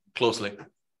closely.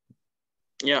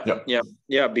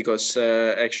 Yeah, because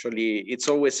actually it's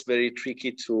always very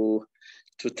tricky to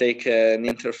take an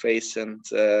interface and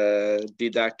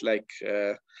deduct like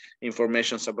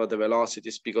informations about the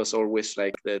velocities, because always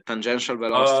like the tangential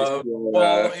velocities.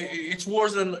 Well, it's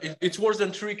worse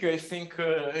than tricky. I think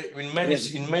in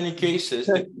many cases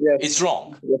it's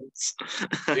wrong. Yes.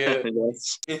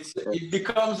 Yes. It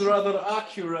becomes rather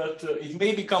accurate. It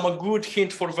may become a good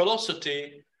hint for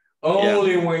velocity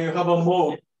only when you have a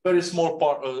mode very small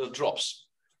drops,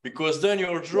 because then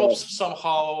your drops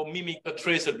somehow mimic a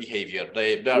tracer behavior.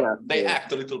 They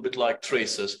act a little bit like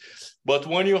tracers. But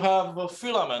when you have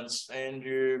filaments and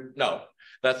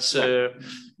that's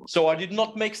so I did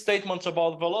not make statements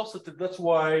about velocity. That's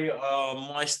why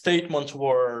my statements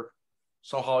were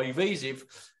somehow evasive,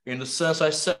 in the sense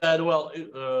I said, well,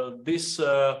 this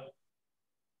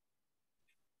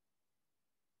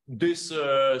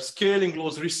scaling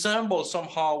laws resemble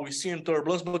somehow we see in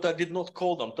turbulence, but I did not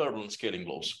call them turbulent scaling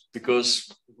laws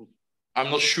because I'm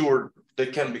not sure they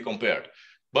can be compared.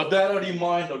 But they're a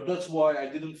reminder. That's why I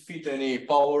didn't fit any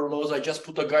power laws. I just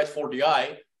put a guide for the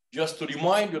eye, just to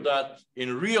remind you that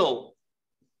in real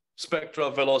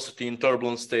spectral velocity in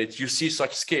turbulent states, you see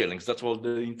such scalings. That was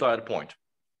the entire point.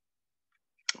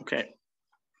 Okay.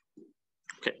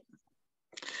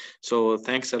 So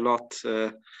thanks a lot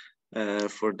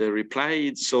for the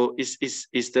reply. So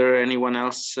is there anyone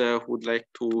else who would like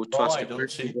to ask a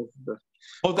question?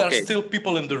 Oh, there are still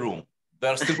people in the room.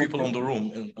 There are still people in the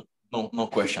room. And no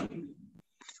question.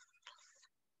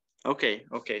 Okay.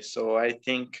 So I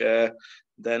think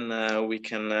then we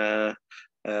can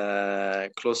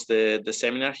close the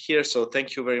seminar here. So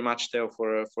thank you very much, Teo,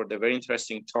 for the very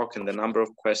interesting talk and the number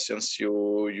of questions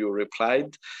you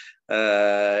replied.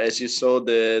 As you saw,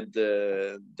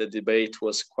 the debate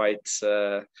was quite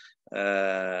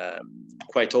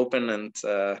open, and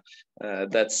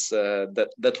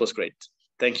that was great.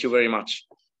 Thank you very much.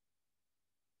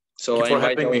 So I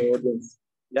invite our audience.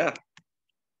 Yeah.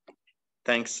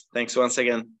 Thanks once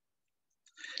again.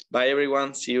 Bye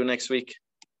everyone. See you next week.